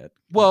and shit.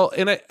 Well,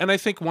 and I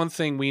think one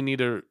thing we need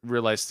to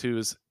realize too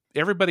is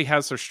everybody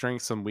has their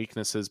strengths and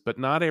weaknesses, but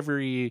not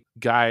every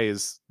guy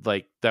is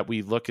like that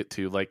we look at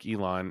to like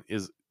Elon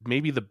is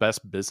maybe the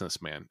best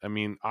businessman. I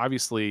mean,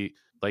 obviously,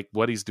 like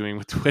what he's doing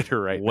with Twitter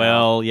right now.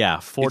 Well, yeah,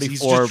 he's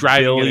 44 just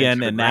driving it billion,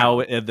 into the and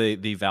now ground.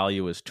 the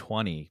value is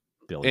 20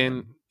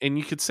 billion. And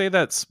you could say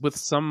that's with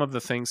some of the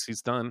things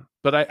he's done,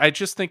 but I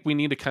just think we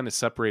need to kind of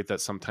separate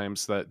that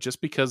sometimes, that just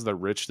because they're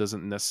rich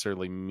doesn't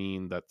necessarily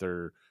mean that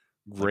they're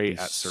great these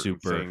at certain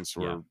super- things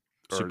yeah, or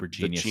super the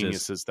geniuses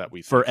geniuses that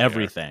we for think they are.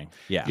 everything.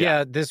 Yeah.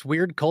 Yeah, this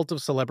weird cult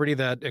of celebrity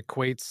that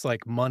equates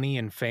like money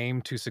and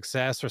fame to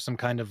success or some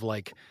kind of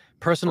like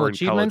personal Or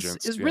achievements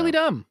intelligence, is really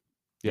dumb.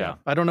 Yeah.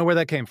 I don't know where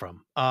that came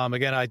from.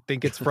 Again, I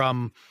think it's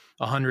from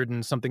 100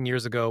 and something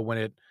years ago when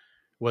it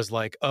was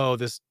like, oh,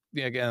 this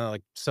again,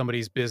 like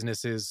somebody's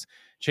business is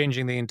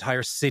changing the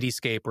entire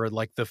cityscape or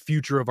like the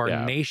future of our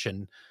Yeah.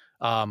 nation.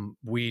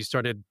 We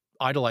started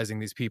idolizing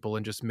these people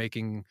and just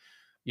making,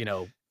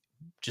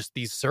 just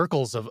these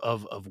circles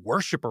of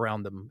worship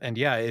around them. And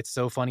yeah, it's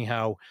so funny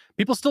how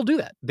people still do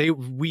that.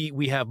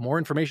 We have more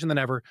information than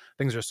ever.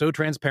 Things are so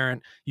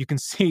transparent. You can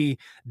see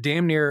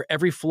damn near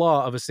every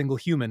flaw of a single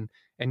human,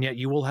 and yet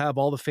you will have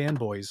all the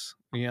fanboys.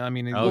 Yeah, I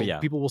mean,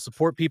 people will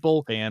support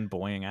people.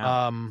 Fanboying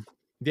out.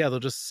 Yeah,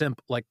 they'll just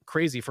simp like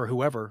crazy for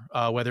whoever,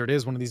 whether it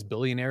is one of these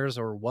billionaires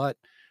or what.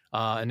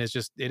 And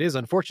it is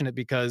unfortunate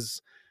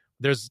because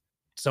there's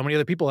so many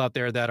other people out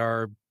there that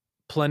are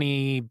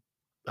plenty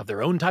of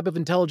their own type of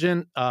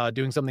intelligent,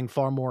 doing something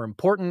far more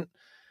important,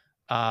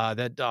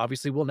 that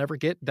obviously will never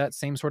get that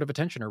same sort of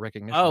attention or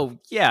recognition. Oh,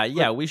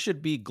 yeah. We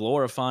should be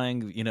glorifying,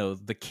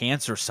 the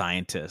cancer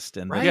scientist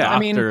and Right. the I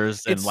mean,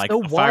 doctors and it's like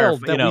so fire,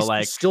 wild that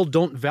we still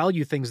don't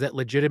value things that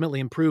legitimately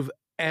improve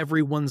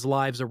everyone's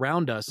lives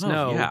around us. Oh,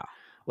 No, yeah.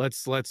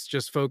 let's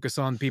just focus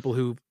on people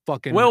who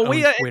fucking Well,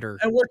 own Twitter.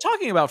 And we're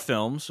talking about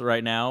films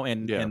right now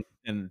and Yeah.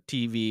 and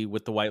TV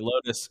with the White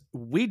Lotus.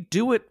 We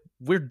do it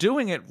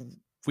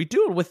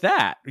with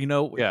that.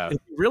 Yeah. If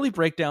you really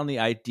break down the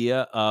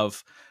idea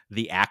of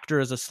the actor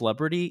as a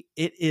celebrity,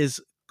 it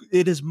is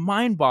it is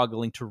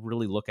mind-boggling to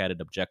really look at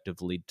it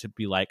objectively, to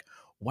be like,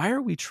 why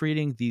are we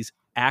treating these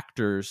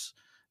actors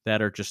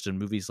that are just in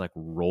movies like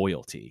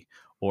royalty,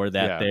 or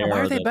that Yeah. Why are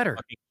they're they the better?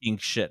 fucking king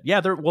shit?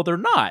 Yeah, they're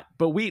not.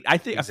 But I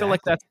feel like Exactly.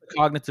 that's the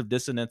cognitive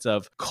dissonance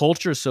of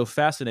culture is so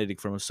fascinating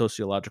from a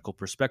sociological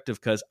perspective,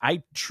 because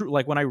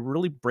like when I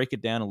really break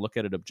it down and look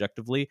at it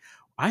objectively,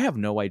 I have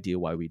no idea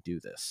why we do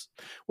this.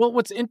 Well,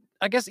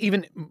 I guess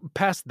even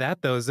past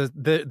that, though, is that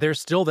there's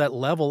still that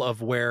level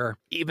of where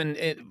even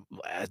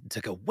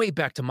to go way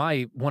back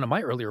to one of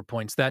my earlier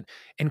points, that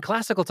in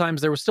classical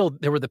times there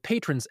were the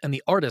patrons and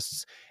the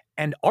artists,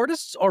 and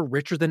artists are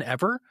richer than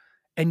ever,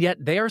 and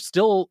yet they are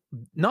still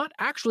not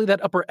actually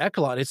that upper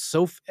echelon. It's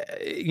so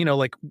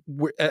like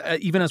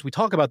even as we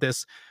talk about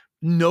this,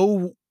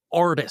 no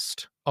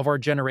artist of our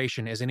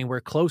generation is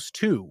anywhere close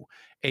to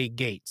a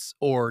Gates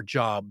or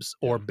Jobs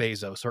or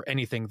Bezos or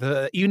anything.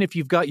 Even if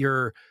you've got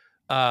your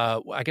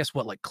I guess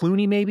like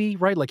Clooney, maybe,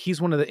 right? Like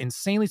he's one of the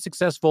insanely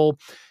successful,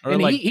 Or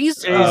and like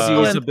he's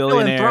Jay-Z's a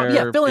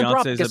billionaire,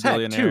 philanthropic Beyonce's as a heck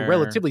too, billionaire,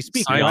 relatively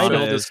speaking, Seinfeld right?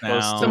 Seinfeld is is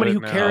close now to Somebody it who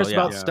now. cares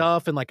about Yeah.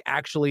 stuff and like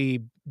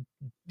actually,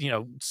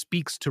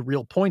 speaks to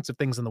real points of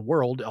things in the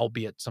world,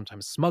 albeit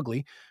sometimes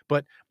smugly.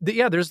 But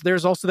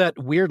there's also that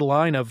weird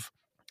line of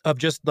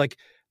just like,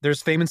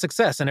 there's fame and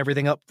success, and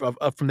everything up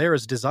from there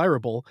is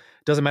desirable.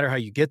 Doesn't matter how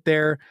you get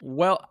there.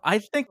 Well, I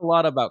think a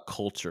lot about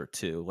culture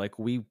too. Like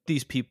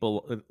these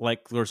people,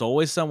 like there's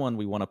always someone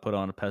we want to put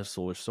on a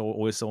pedestal. There's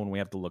always someone we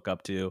have to look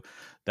up to.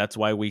 That's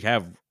why we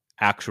have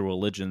actual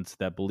religions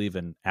that believe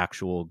in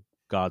actual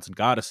gods and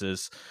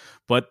goddesses.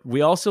 But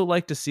we also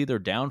like to see their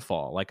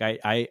downfall. Like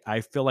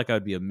I feel like I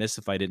would be amiss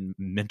if I didn't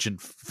mention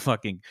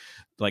fucking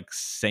like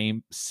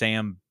Sam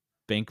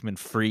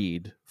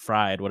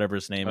Bankman-Fried, whatever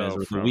his name is, or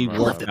the from,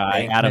 WeWork The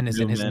guy, Adam Bankman is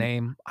in his Newman,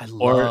 name. I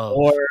or love.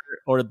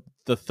 or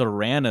the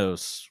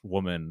Theranos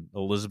woman,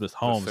 Elizabeth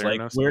Holmes. Like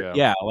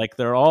Theranos? like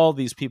there are all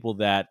these people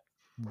that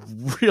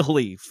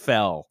really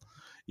fell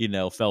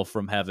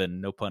from heaven,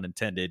 no pun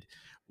intended,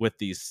 with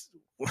these,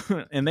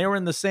 and they were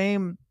in the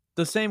same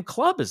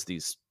club as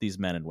these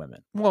men and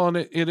women. Well, and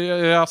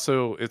it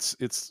also it's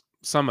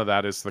some of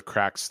that is the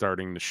cracks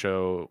starting to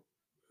show,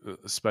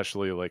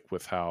 especially like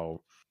with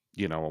how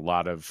a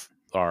lot of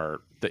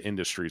the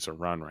industries are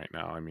run right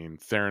now. I mean,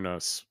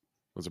 Theranos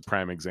was a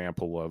prime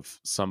example of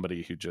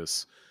somebody who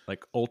just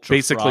like ultra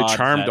basically fraud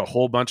charmed that- a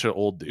whole bunch of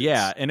old dudes.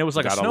 Yeah, and it was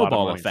like a got a lot of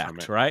snowball money from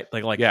effect, it. right?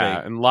 Like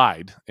yeah, and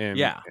lied. And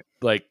Yeah.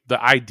 like the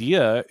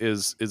idea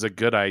is a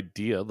good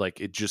idea.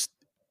 Like it just,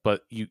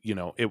 but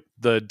the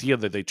idea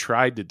that they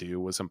tried to do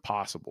was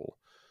impossible.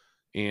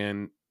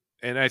 And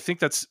I think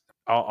that's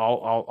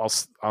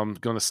I'm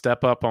going to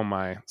step up on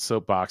my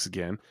soapbox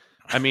again.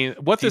 I mean,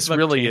 what this T-Buck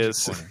really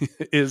changed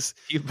is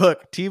your corner.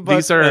 is T-Buck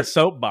These are- a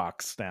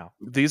soapbox now.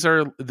 these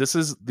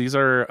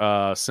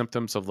are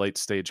symptoms of late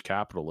stage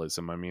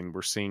capitalism. I mean,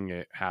 we're seeing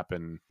it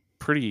happen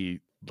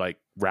pretty like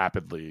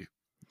rapidly,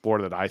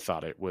 more than I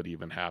thought it would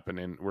even happen,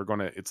 and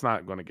it's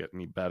not going to get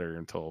any better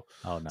until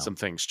some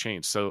things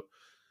change. So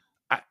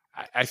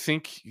I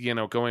think,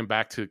 going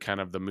back to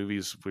kind of the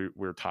movies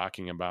we're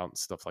talking about and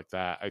stuff like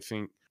that, I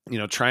think,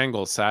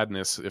 Triangle of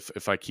Sadness,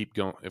 if I keep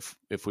going,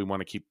 if we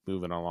want to keep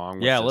moving along.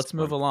 With Yeah, this let's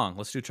move one, along.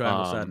 Let's do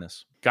Triangle of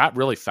Sadness. got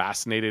really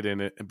fascinated in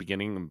it at the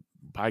beginning. And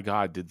by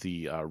God, did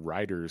the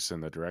writers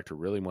and the director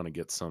really want to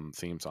get some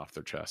themes off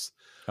their chest?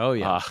 Oh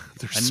yeah.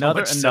 There's so much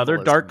Another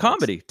symbolism dark in this.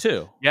 comedy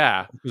too.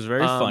 Yeah. It was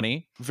very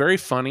funny. Very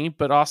funny,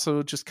 but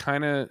also just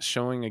kind of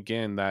showing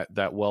again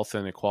that wealth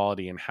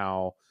inequality and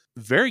how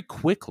very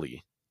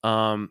quickly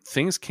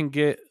things can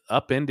get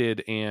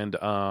upended, and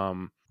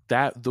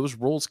that those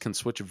roles can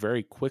switch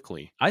very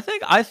quickly.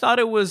 I thought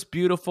it was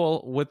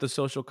beautiful with the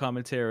social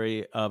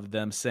commentary of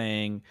them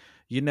saying,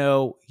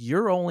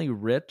 you're only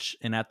rich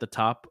and at the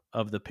top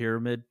of the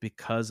pyramid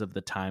because of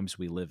the times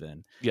we live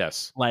in.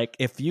 Yes. Like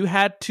if you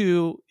had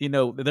to,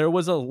 there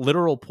was a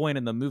literal point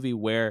in the movie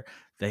where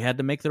they had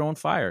to make their own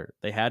fire.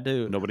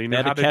 Nobody knew they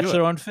had how to to catch do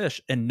their it. own fish,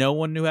 and no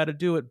one knew how to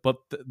do it. But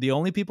the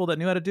only people that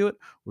knew how to do it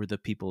were the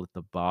people at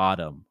the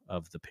bottom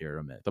of the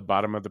pyramid. The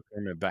bottom of the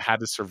pyramid that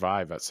had to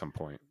survive at some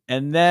point.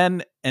 And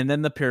then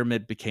the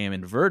pyramid became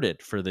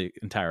inverted for the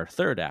entire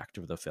third act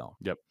of the film.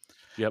 Yep.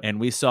 And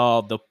we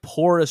saw the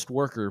poorest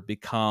worker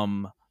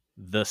become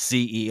the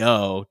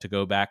CEO, to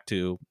go back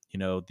to,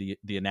 the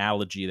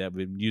analogy that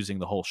we've been using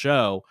the whole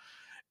show.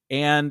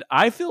 And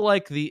I feel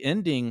like the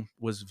ending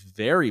was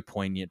very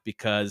poignant,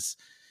 because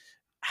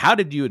how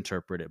did you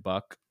interpret it,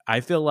 Buck?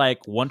 I feel like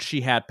once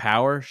she had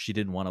power, she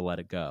didn't want to let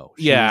it go.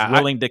 She was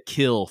willing to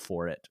kill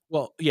for it.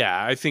 Well,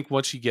 yeah, I think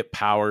once you get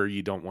power,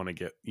 you don't want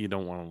to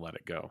let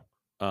it go.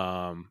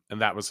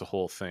 And that was the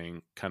whole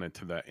thing, kind of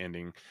to that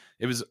ending.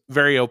 It was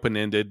very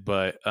open-ended,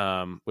 but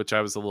which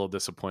I was a little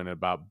disappointed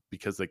about,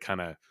 because they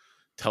kind of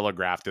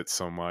telegraphed it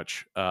so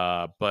much.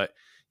 But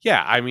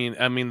yeah, I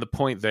mean the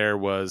point there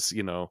was,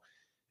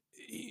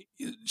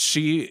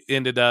 she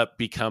ended up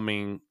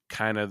becoming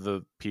kind of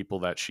the people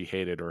that she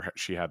hated or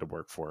she had to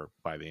work for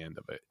by the end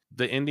of it.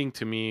 The ending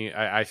to me,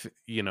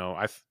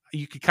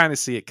 you could kind of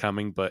see it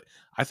coming, but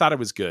I thought it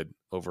was good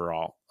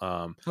overall.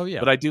 Oh yeah.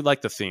 But I do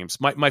like the themes.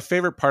 My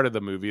favorite part of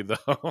the movie,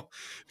 though,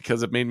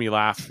 because it made me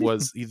laugh,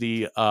 was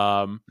the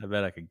I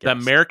bet I could the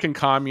guess. American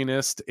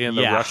communist and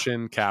the Yeah.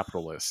 Russian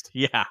capitalist.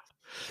 Yeah.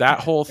 That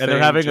whole thing. And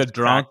they're having a just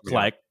drunk cracked me up.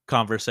 like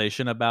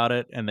conversation about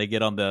it, and they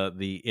get on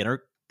the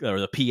inner or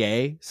the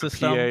PA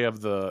system. PA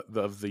of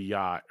the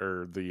yacht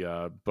or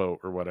the boat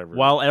or whatever.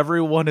 While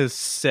everyone is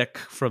sick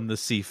from the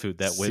seafood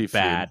that went Seafood.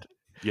 bad,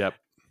 Yep.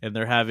 and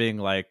they're having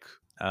like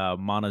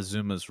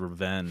Montezuma's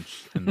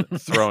revenge and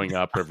Throwing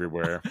up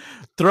everywhere.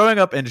 throwing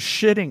up and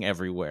shitting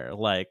everywhere,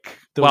 like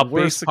the Well,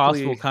 worst basically-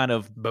 possible kind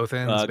of Both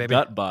ends, baby.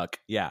 gut buck.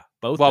 Yeah,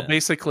 both. Well, ends.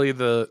 basically,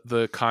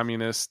 the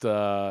communist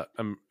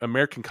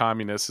American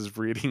communist is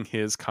reading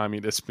his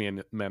communist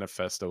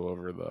manifesto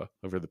over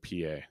the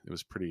PA. It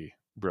was pretty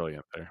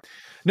brilliant there.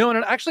 No,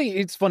 and actually,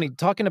 it's funny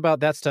talking about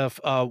that stuff.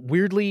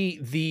 Weirdly,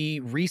 the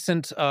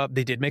recent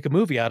they did make a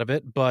movie out of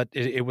it, but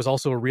it was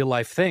also a real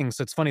life thing.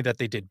 So it's funny that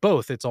they did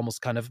both. It's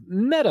almost kind of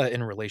meta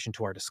in relation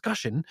to our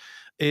discussion.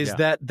 Is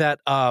Yeah. that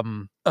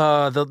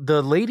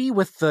the lady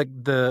with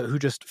the who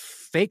just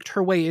faked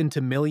her way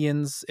into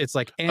millions? It's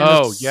like Anna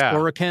Oh, yeah.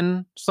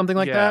 Sorokin, something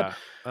like that.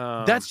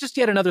 That's just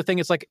yet another thing.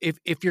 It's like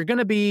if you're going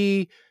to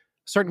be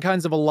certain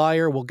kinds of a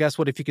liar, well, guess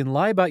what? If you can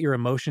lie about your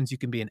emotions, you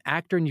can be an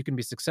actor and you can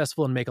be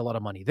successful and make a lot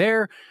of money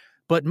there.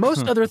 But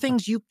most other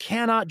things, you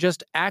cannot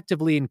just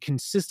actively and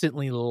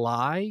consistently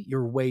lie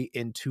your way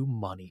into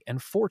money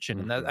and fortune.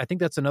 And that, I think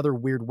that's another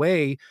weird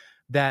way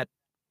that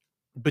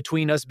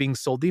between us being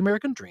sold the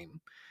American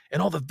dream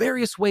and all the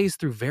various ways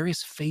through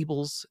various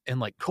fables and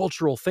like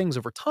cultural things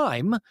over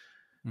time,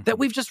 that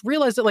we've just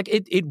realized that like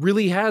it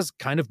really has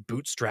kind of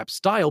bootstrap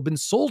style been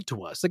sold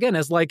to us again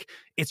as like,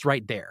 it's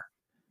right there.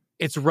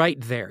 It's right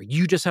there.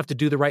 You just have to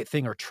do the right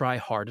thing or try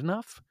hard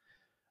enough.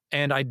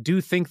 And I do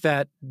think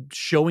that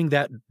showing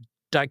that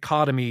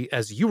dichotomy,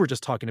 as you were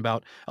just talking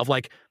about, of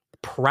like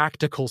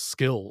practical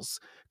skills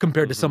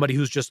compared to somebody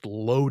who's just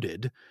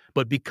loaded,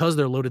 but because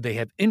they're loaded, they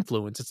have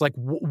influence. It's like,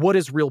 what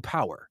is real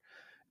power?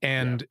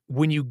 And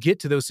when you get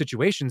to those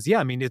situations,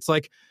 I mean, it's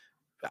like,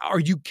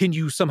 can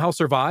you somehow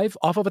survive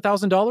off of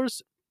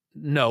 $1,000?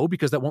 No,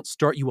 because that won't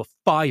start you a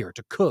fire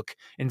to cook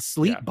and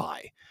sleep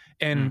by.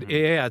 And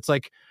it's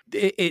like,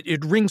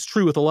 it rings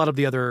true with a lot of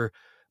the other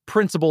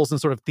principles and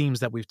sort of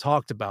themes that we've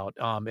talked about.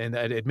 And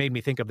it made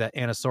me think of that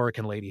Anna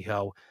Sorokin lady,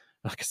 how,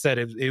 like I said,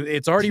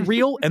 it's already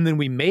real. And then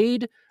we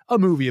made a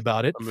movie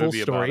about it, full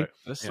story.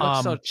 This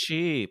looks so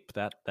cheap.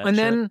 That and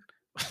then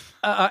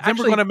then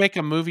we're going to make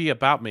a movie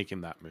about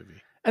making that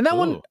movie. And that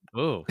one,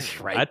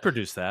 right? I'd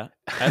produce that.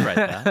 I'd write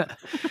that.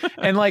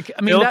 And like,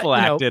 I mean, Phil will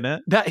act in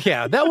it.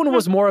 That one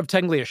was more of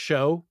technically a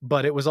show,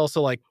 but it was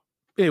also like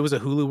it was a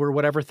Hulu or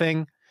whatever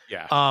thing.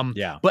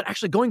 Yeah. But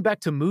actually going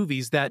back to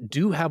movies that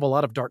do have a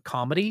lot of dark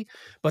comedy,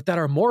 but that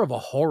are more of a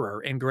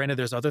horror. And granted,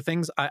 there's other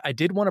things. I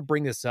did want to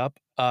bring this up,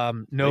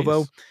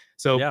 Novo. Please.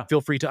 So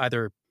feel free to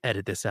either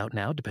edit this out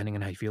now, depending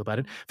on how you feel about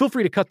it. Feel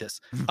free to cut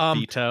this.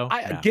 Veto.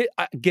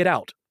 Get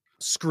Out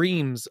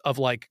screams of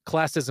like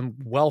classism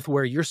wealth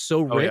where you're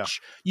so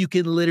rich you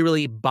can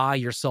literally buy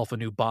yourself a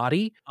new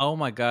body. Oh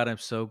my God, I'm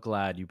so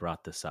glad you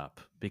brought this up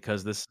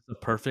because this is a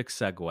perfect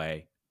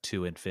segue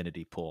to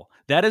Infinity Pool.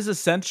 That is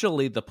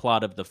essentially the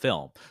plot of the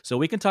film. So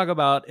we can talk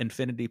about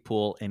Infinity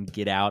Pool and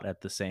Get Out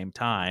at the same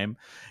time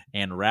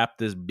and wrap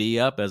this B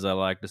up, as I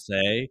like to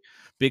say,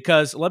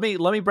 because let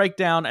me break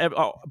down.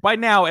 By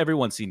now,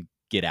 everyone's seen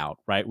Get Out,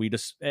 right?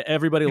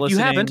 Everybody If listening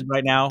you haven't,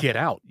 right now, Get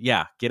Out.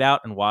 Yeah, Get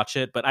Out and watch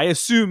it. But I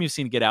assume you've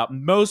seen Get Out.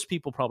 Most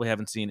people probably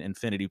haven't seen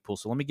Infinity Pool.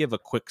 So let me give a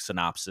quick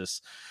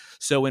synopsis.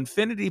 So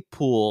Infinity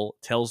Pool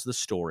tells the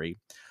story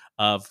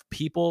of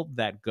people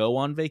that go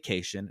on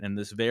vacation in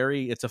this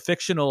it's a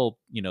fictional,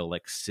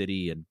 like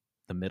city in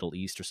the Middle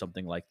East or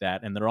something like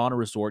that. And they're on a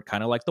resort,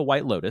 kind of like the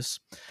White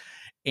Lotus.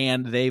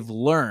 And they've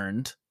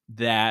learned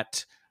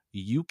that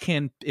you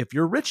can, if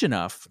you're rich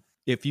enough,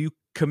 if you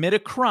commit a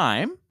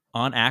crime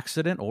on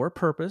accident or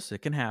purpose, it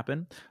can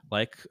happen,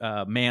 like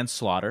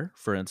manslaughter,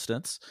 for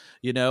instance,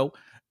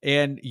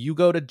 and you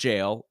go to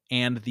jail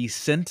and the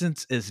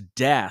sentence is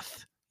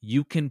death,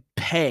 you can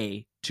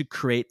pay to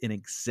create an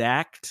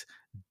exact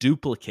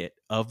duplicate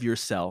of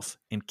yourself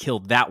and kill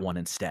that one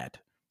instead.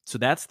 So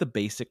that's the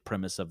basic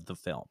premise of the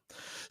film.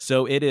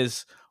 So it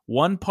is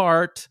one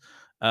part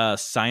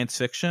science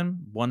fiction,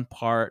 one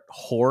part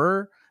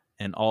horror,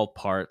 and all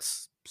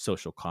parts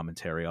social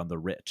commentary on the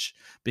rich,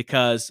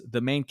 because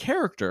the main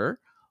character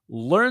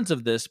learns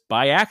of this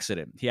by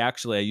accident.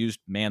 I used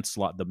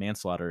the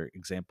manslaughter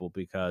example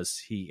because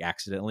he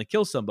accidentally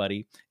kills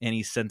somebody and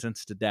he's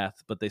sentenced to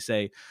death. But they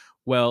say,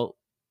 well,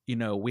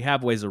 we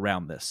have ways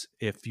around this.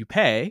 If you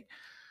pay,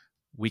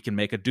 we can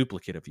make a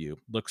duplicate of you.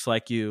 Looks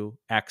like you,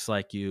 acts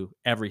like you,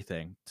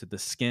 everything, to the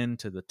skin,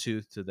 to the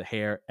tooth, to the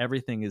hair.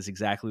 Everything is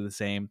exactly the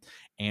same.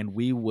 And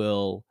we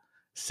will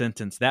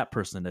sentence that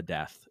person to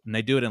death. And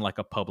they do it in like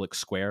a public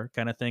square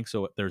kind of thing.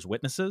 So there's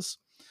witnesses.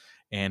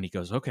 And he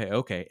goes,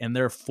 okay. And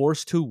they're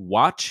forced to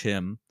watch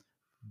him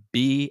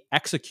be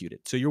executed.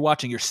 So you're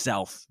watching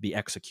yourself be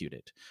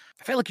executed.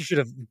 I feel like you should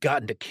have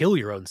gotten to kill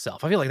your own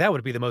self. I feel like that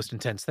would be the most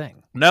intense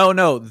thing.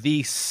 No,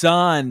 the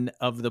son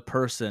of the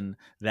person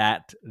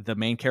that the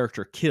main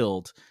character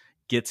killed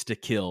gets to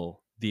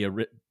kill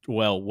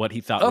what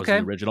he thought was the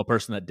original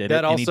person that did that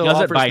it. Also and he does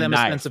offers it by them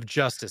knife. A sense of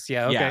justice.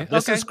 Yeah, okay. Yeah,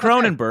 this is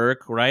Cronenberg,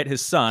 right?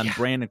 His son,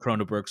 Brandon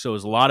Cronenberg. So it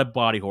was a lot of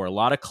body horror, a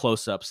lot of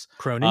close-ups.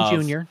 Cronin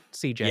Jr.,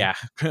 CJ. Yeah,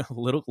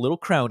 little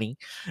crony.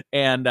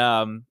 And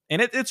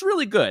it's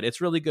really good.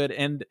 It's really good.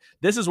 And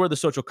this is where the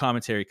social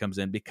commentary comes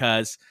in,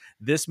 because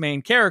this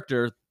main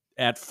character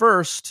at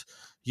first,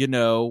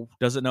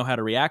 doesn't know how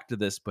to react to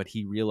this, but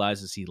he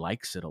realizes he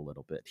likes it a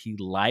little bit. He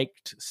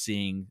liked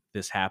seeing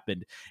this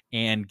happen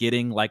and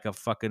getting like a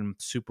fucking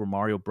Super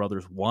Mario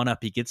Brothers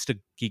 1-up. He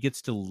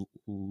gets to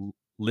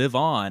live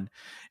on,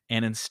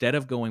 and instead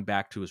of going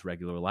back to his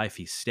regular life,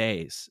 he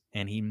stays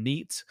and he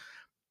meets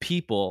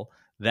people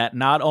that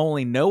not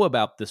only know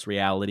about this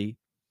reality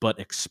but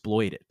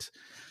exploit it.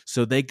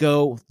 So they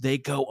go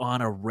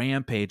on a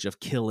rampage of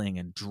killing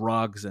and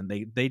drugs, and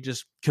they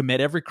just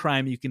commit every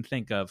crime you can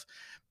think of,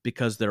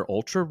 because they're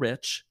ultra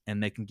rich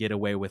and they can get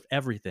away with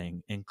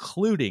everything,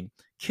 including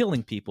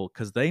killing people,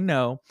 because they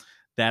know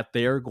that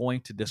they're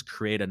going to just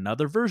create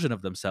another version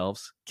of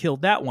themselves, kill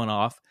that one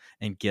off,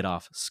 and get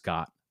off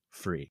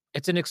scot-free.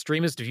 It's an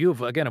extremist view of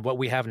what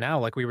we have now,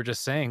 like we were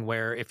just saying,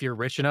 where if you're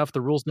rich enough,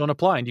 the rules don't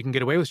apply and you can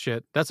get away with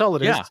shit. That's all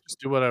it is. Just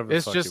do whatever.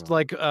 It's just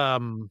like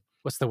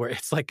what's the word?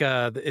 It's like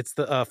it's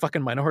the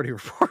fucking Minority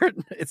Report.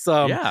 It's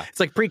it's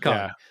like pre-con.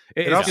 Yeah.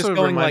 It's just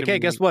going like, hey,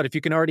 guess what? If you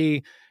can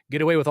already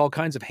get away with all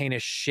kinds of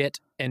heinous shit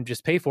and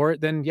just pay for it,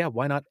 then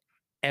why not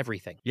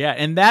everything? Yeah,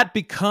 and that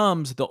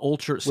becomes the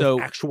ultra. With so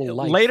actual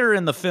life. Later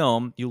in the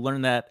film, you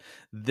learn that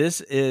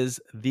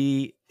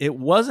it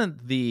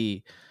wasn't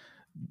the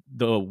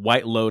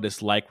White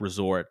Lotus like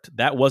resort.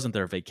 That wasn't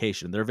their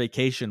vacation. Their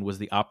vacation was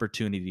the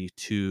opportunity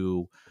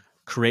to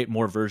create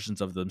more versions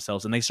of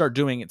themselves, and they start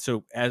doing it.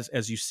 So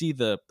as you see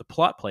the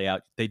plot play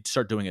out, they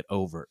start doing it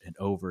over and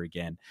over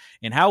again.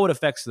 And how it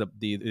affects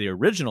the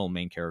original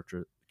main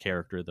character,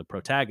 the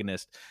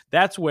protagonist,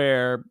 that's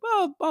where,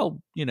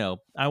 well,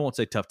 I won't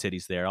say tough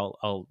titties there.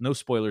 I'll no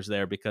spoilers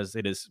there, because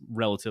it is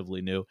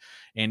relatively new,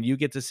 and you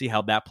get to see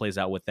how that plays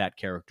out with that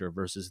character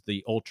versus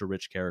the ultra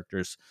rich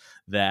characters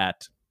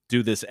that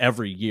do this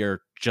every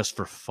year just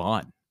for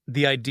fun.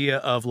 The idea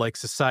of like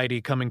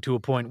society coming to a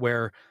point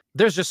where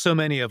there's just so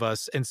many of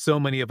us, and so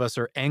many of us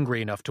are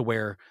angry enough to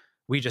where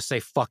we just say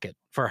fuck it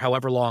for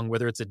however long,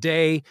 whether it's a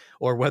day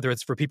or whether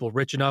it's for people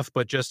rich enough,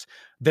 but just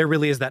there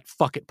really is that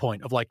fuck it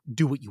point of like,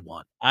 do what you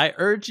want. I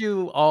urge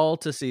you all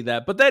to see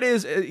that. But that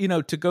is,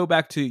 to go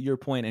back to your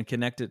point and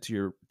connect it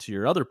to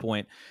your other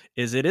point,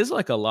 is it is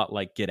like a lot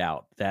like Get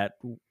Out, that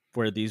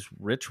where these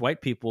rich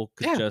white people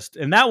could just,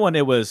 and that one,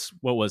 it was,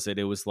 what was it?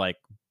 It was like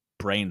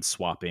brain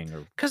swapping,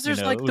 or because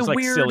there's like it was the like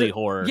weird silly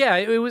horror. Yeah,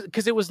 it was,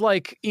 because it was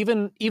like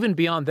even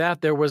beyond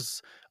that, there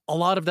was a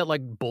lot of that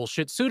like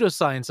bullshit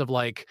pseudoscience of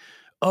like,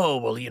 oh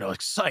well,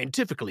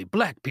 scientifically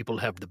black people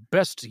have the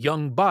best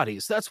young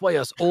bodies, that's why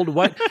us old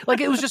white like,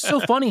 it was just so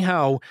funny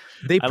how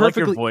they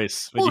perfectly. I like your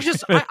voice. Well,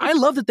 just I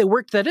love that they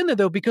worked that in there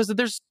though, because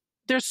there's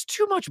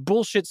too much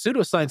bullshit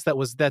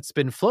pseudoscience that's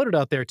been floated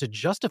out there to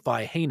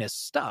justify heinous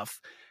stuff.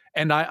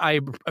 And I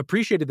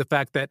appreciated the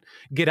fact that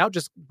Get Out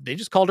they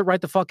just called it right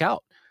the fuck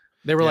out.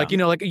 They were like,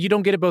 like, you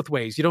don't get it both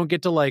ways. You don't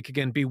get to like,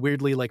 again, be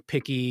weirdly like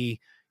picky,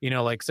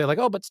 like say like,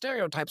 oh, but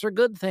stereotypes are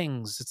good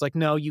things. It's like,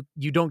 no,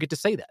 you don't get to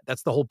say that.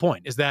 That's the whole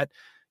point, is that,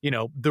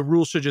 the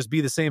rules should just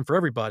be the same for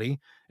everybody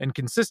and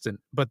consistent.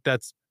 But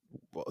that's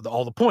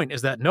all the point,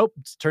 is that, nope,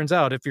 it turns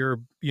out if you're,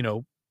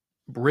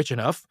 rich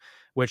enough,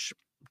 which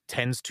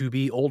tends to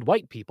be old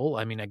white people.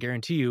 I mean, I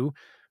guarantee you,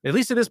 at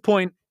least at this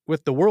point,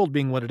 with the world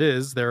being what it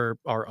is, there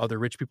are other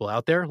rich people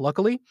out there,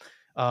 luckily.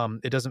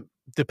 It doesn't,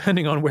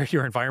 depending on where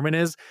your environment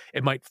is,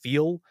 it might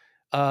feel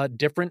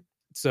different.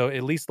 So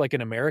at least like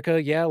in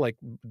America, like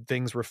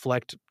things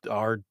reflect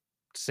our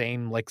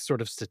same like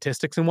sort of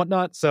statistics and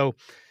whatnot. So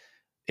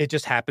it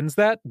just happens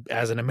that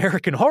as an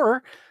American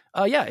horror,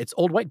 it's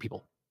old white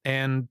people,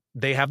 and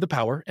they have the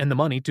power and the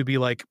money to be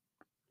like,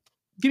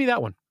 give me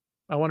that one.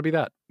 I want to be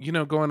that.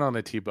 Going on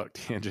a T-Buck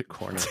tangent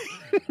corner.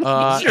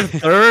 It's your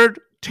third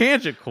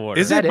tangent corner.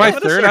 Is it my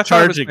third? I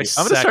thought it was my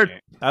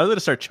second. I'm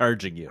gonna start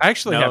charging you. I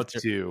actually have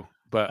two,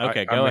 but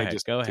okay, go ahead.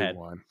 Just go ahead.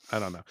 One. I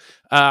don't know.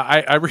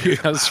 I was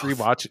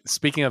rewatching.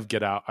 Speaking of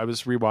Get Out, I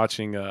was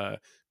rewatching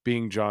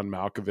Being John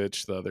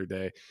Malkovich the other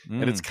day,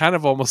 and it's kind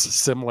of almost a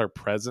similar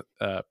present.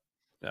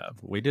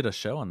 We did a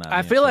show on that.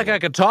 I feel like I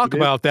could talk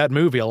about that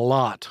movie a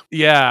lot.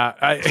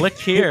 Yeah, click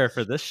here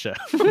for this show.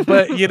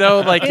 But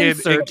like in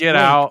Get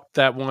Out,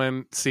 that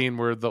one scene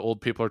where the old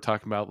people are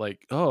talking about like,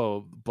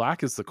 oh,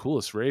 black is the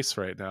coolest race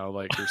right now,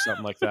 like, or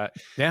something like that.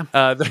 Yeah.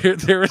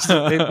 There was.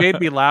 It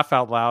made me laugh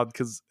out loud,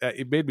 because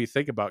it made me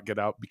think about Get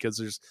Out, because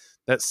there's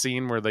that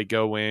scene where they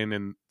go in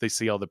and they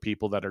see all the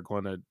people that are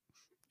going to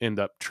end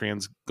up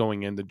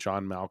going into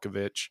John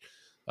Malkovich,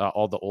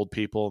 all the old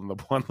people, and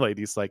the one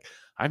lady's like,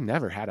 I've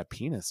never had a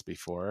penis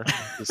before.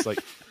 Just like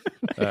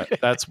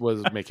that's what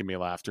was making me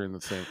laugh during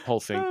the whole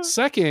thing.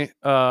 Second,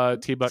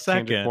 T-Buck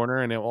Candid Corner,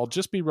 and it will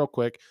just be real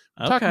quick.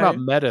 I'm talking about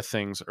meta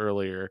things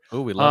earlier.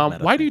 Oh, we love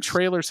meta why things. do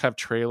trailers have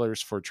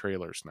trailers for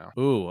trailers now?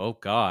 Ooh, oh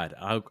God.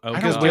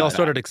 Because we all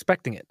started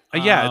expecting it.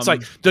 Yeah, it's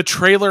like the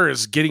trailer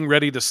is getting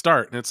ready to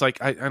start, and it's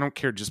like I don't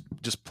care, just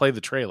play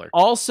the trailer.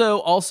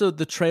 Also,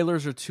 the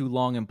trailers are too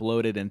long and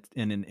bloated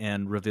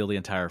and reveal the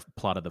entire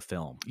plot of the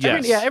film.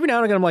 Yes. Every now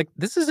and again I'm like,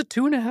 this is a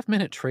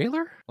 2.5-minute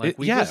trailer? Like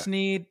we just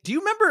need. Do you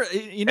remember?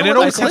 You know, and it like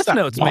always Cliff has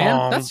Notes,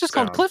 man. That's just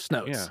called Cliff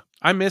Notes. Yeah,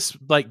 I miss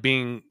like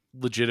being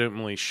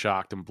legitimately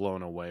shocked and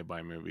blown away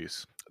by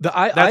movies.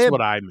 That's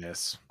what I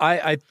miss.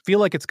 I feel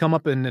like it's come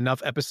up in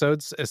enough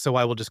episodes, so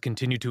I will just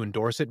continue to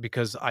endorse it,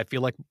 because I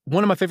feel like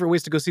one of my favorite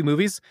ways to go see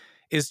movies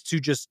is to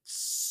just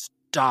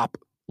stop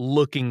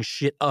looking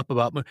shit up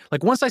about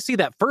like once I see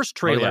that first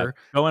trailer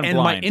and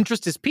my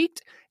interest is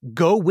piqued,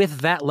 go with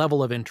that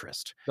level of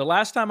interest. The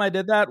last time I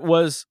did that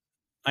was,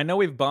 I know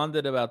we've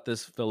bonded about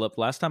this, Philip.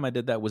 Last time I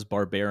did that was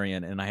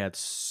Barbarian, and I had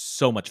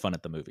so much fun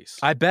at the movies.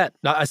 I bet.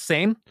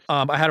 Same.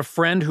 I had a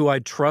friend who I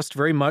trust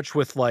very much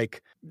with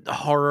like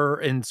horror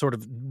and sort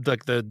of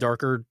like the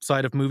darker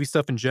side of movie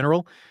stuff in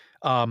general.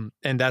 And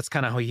that's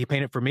kind of how he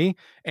painted it for me.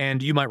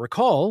 And you might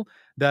recall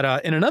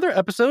that in another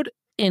episode,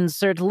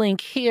 insert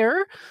link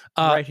here,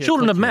 right here,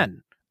 Children of here.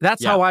 Men.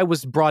 That's how I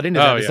was brought into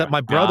that. Is that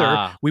my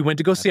brother, we went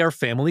to go see our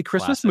family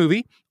Christmas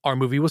movie. Our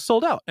movie was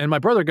sold out. And my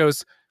brother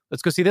goes,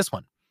 let's go see this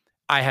one.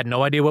 I had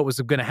no idea what was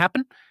going to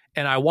happen.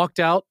 And I walked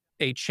out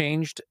a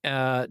changed,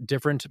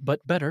 different,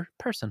 but better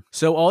person.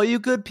 So all you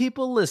good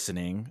people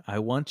listening, I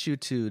want you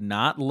to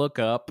not look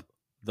up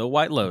The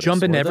White Lotus.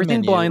 Jump into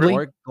everything blindly.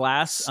 Or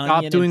Glass Stop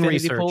Onion, doing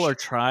Infinity research. Pool, or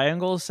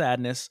Triangle of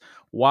Sadness.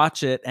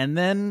 Watch it, and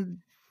then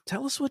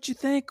tell us what you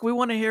think. We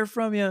want to hear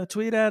from you.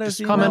 Tweet at us.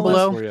 Just comment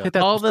below. Hit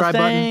that all the subscribe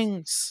button.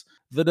 things.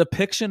 The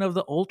depiction of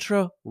the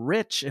ultra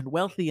rich and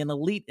wealthy and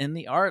elite in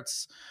the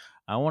arts.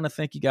 I want to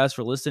thank you guys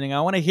for listening.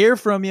 I want to hear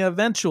from you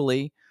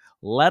eventually.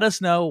 Let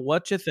us know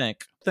what you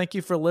think. Thank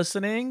you for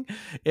listening.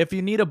 If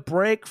you need a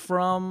break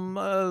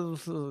from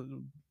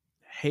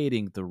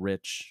hating the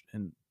rich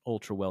and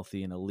ultra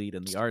wealthy and elite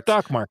in the arts,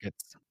 Stock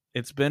markets.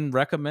 It's been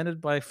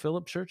recommended by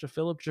Philip Church of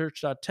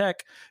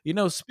philipchurch.tech. You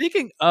know,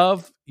 speaking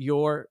of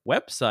your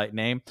website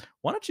name,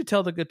 why don't you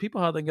tell the good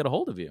people how they can get a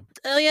hold of you?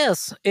 Oh,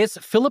 yes. It's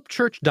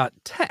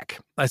philipchurch.tech.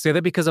 I say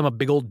that because I'm a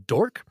big old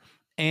dork.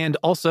 And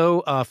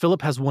also,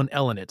 Philip has one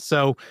L in it.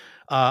 So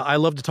I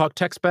love to talk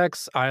tech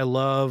specs. I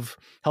love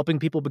helping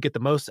people get the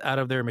most out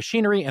of their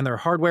machinery and their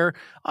hardware.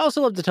 I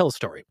also love to tell a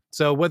story.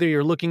 So whether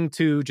you're looking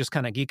to just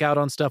kind of geek out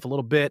on stuff a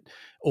little bit,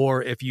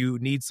 or if you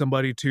need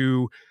somebody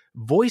to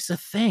voice a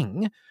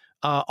thing,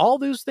 all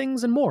those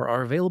things and more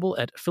are available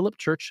at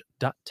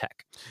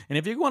philipchurch.tech. And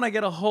if you want to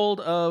get a hold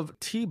of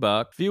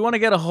T-Buck, if you want to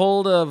get a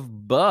hold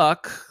of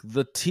Buck,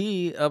 the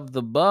T of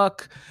the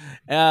Buck,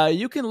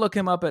 you can look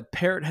him up at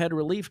Parrot Head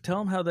Relief. Tell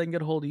them how they can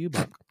get a hold of you,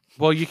 Buck.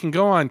 Well, you can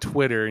go on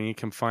Twitter, and you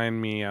can find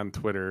me on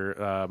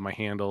Twitter. My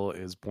handle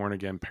is Born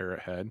Again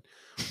Parrot Head.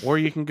 Or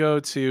you can go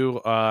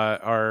to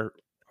our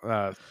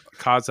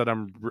cause that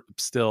I'm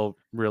still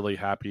really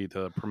happy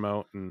to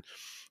promote and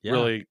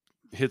really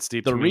hits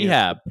deep. The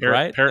rehab,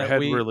 right? Parrot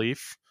Head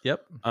Relief.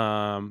 Yep.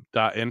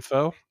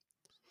 .info.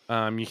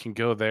 You can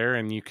go there,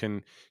 and you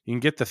can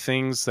get the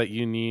things that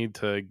you need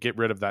to get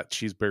rid of that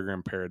cheeseburger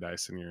in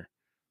paradise in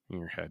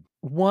your head.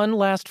 One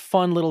last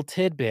fun little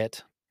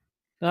tidbit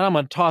that I'm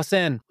going to toss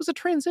in was a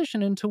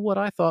transition into what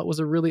I thought was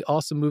a really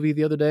awesome movie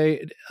the other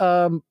day.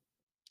 Oh,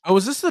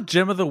 is this the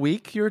gem of the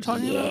week you were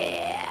talking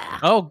about?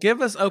 Oh,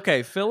 give us.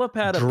 Okay, Philip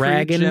had a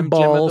Dragon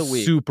Ball gem of the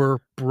week.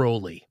 Super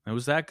Broly. It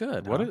was that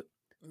good. What? Huh?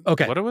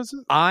 Okay. What was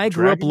it? I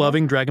grew up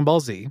loving Dragon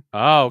Ball Z.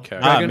 Oh,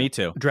 okay. Me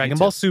too. Dragon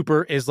Ball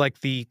Super is like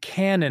the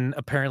canon,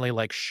 apparently,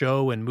 like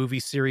show and movie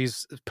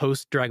series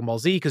post Dragon Ball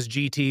Z, because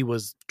GT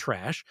was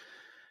trash.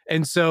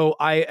 And so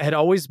I had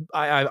always,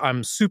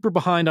 I'm super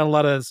behind on a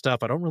lot of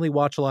stuff. I don't really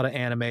watch a lot of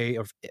anime,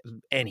 of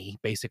any,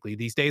 basically,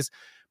 these days.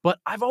 But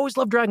I've always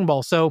loved Dragon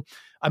Ball. So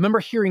I remember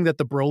hearing that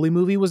the Broly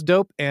movie was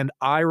dope. And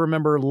I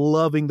remember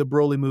loving the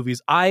Broly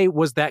movies. I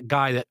was that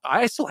guy that,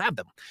 I still have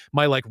them.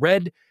 My like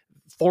red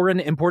foreign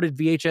imported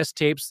VHS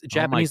tapes,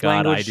 Japanese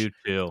language. I do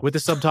too. With the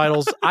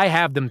subtitles. I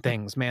have them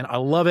things, man. I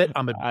love it.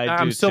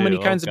 I'm so many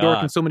kinds of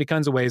dork in so many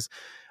kinds of ways.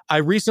 I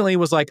recently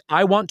was like,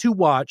 I want to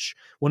watch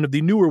one of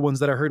the newer ones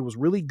that I heard was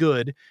really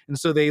good. And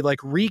so they like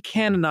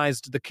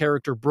recanonized the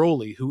character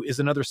Broly, who is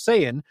another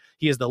Saiyan.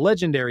 He is the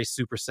legendary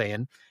Super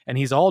Saiyan, and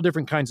he's all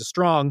different kinds of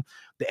strong.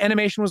 The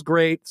animation was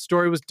great. The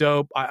story was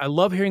dope. I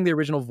love hearing the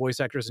original voice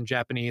actors in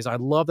Japanese. I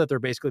love that they're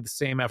basically the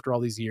same after all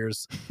these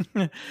years.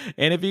 And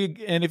if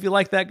you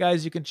like that,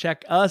 guys, you can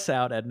check us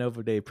out at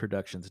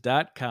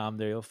NovoDayProductions.com.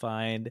 There you'll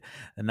find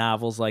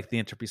novels like The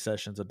Entropy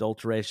Sessions,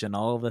 Adulteration,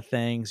 all the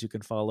things. You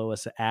can follow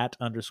us at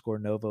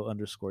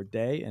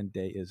 _Novo_Day, and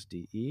Day is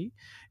DE.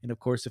 And of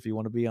course, if you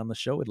want to be on the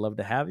show, we'd love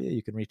to have you.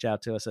 You can reach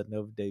out to us at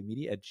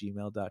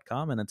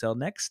NovoDayMedia@gmail.com. And until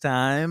next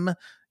time,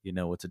 You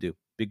know what to do.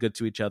 Be good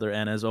to each other.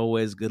 And as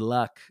always, good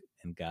luck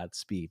and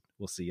Godspeed.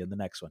 We'll see you in the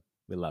next one.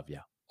 We love you.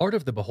 Art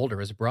of the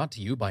Beholder is brought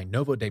to you by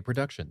Novo Day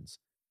Productions.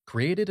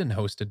 Created and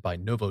hosted by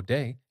Novo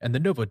Day and the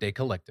Novo Day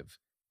Collective.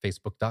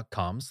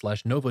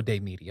 Facebook.com/Novo Day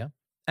Media.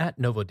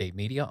 @Novo Day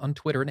Media on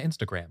Twitter and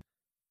Instagram.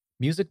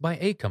 Music by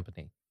A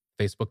Company.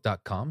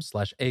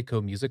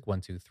 Facebook.com/ACO Music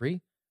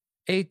 123.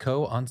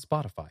 ACO on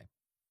Spotify.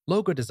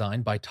 Logo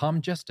design by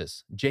Tom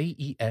Justice,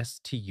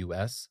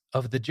 JESTUS,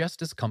 of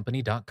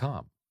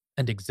thejusticecompany.com,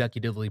 and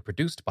executively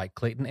produced by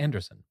Clayton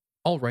Anderson.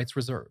 All rights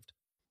reserved.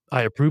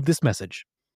 I approve this message.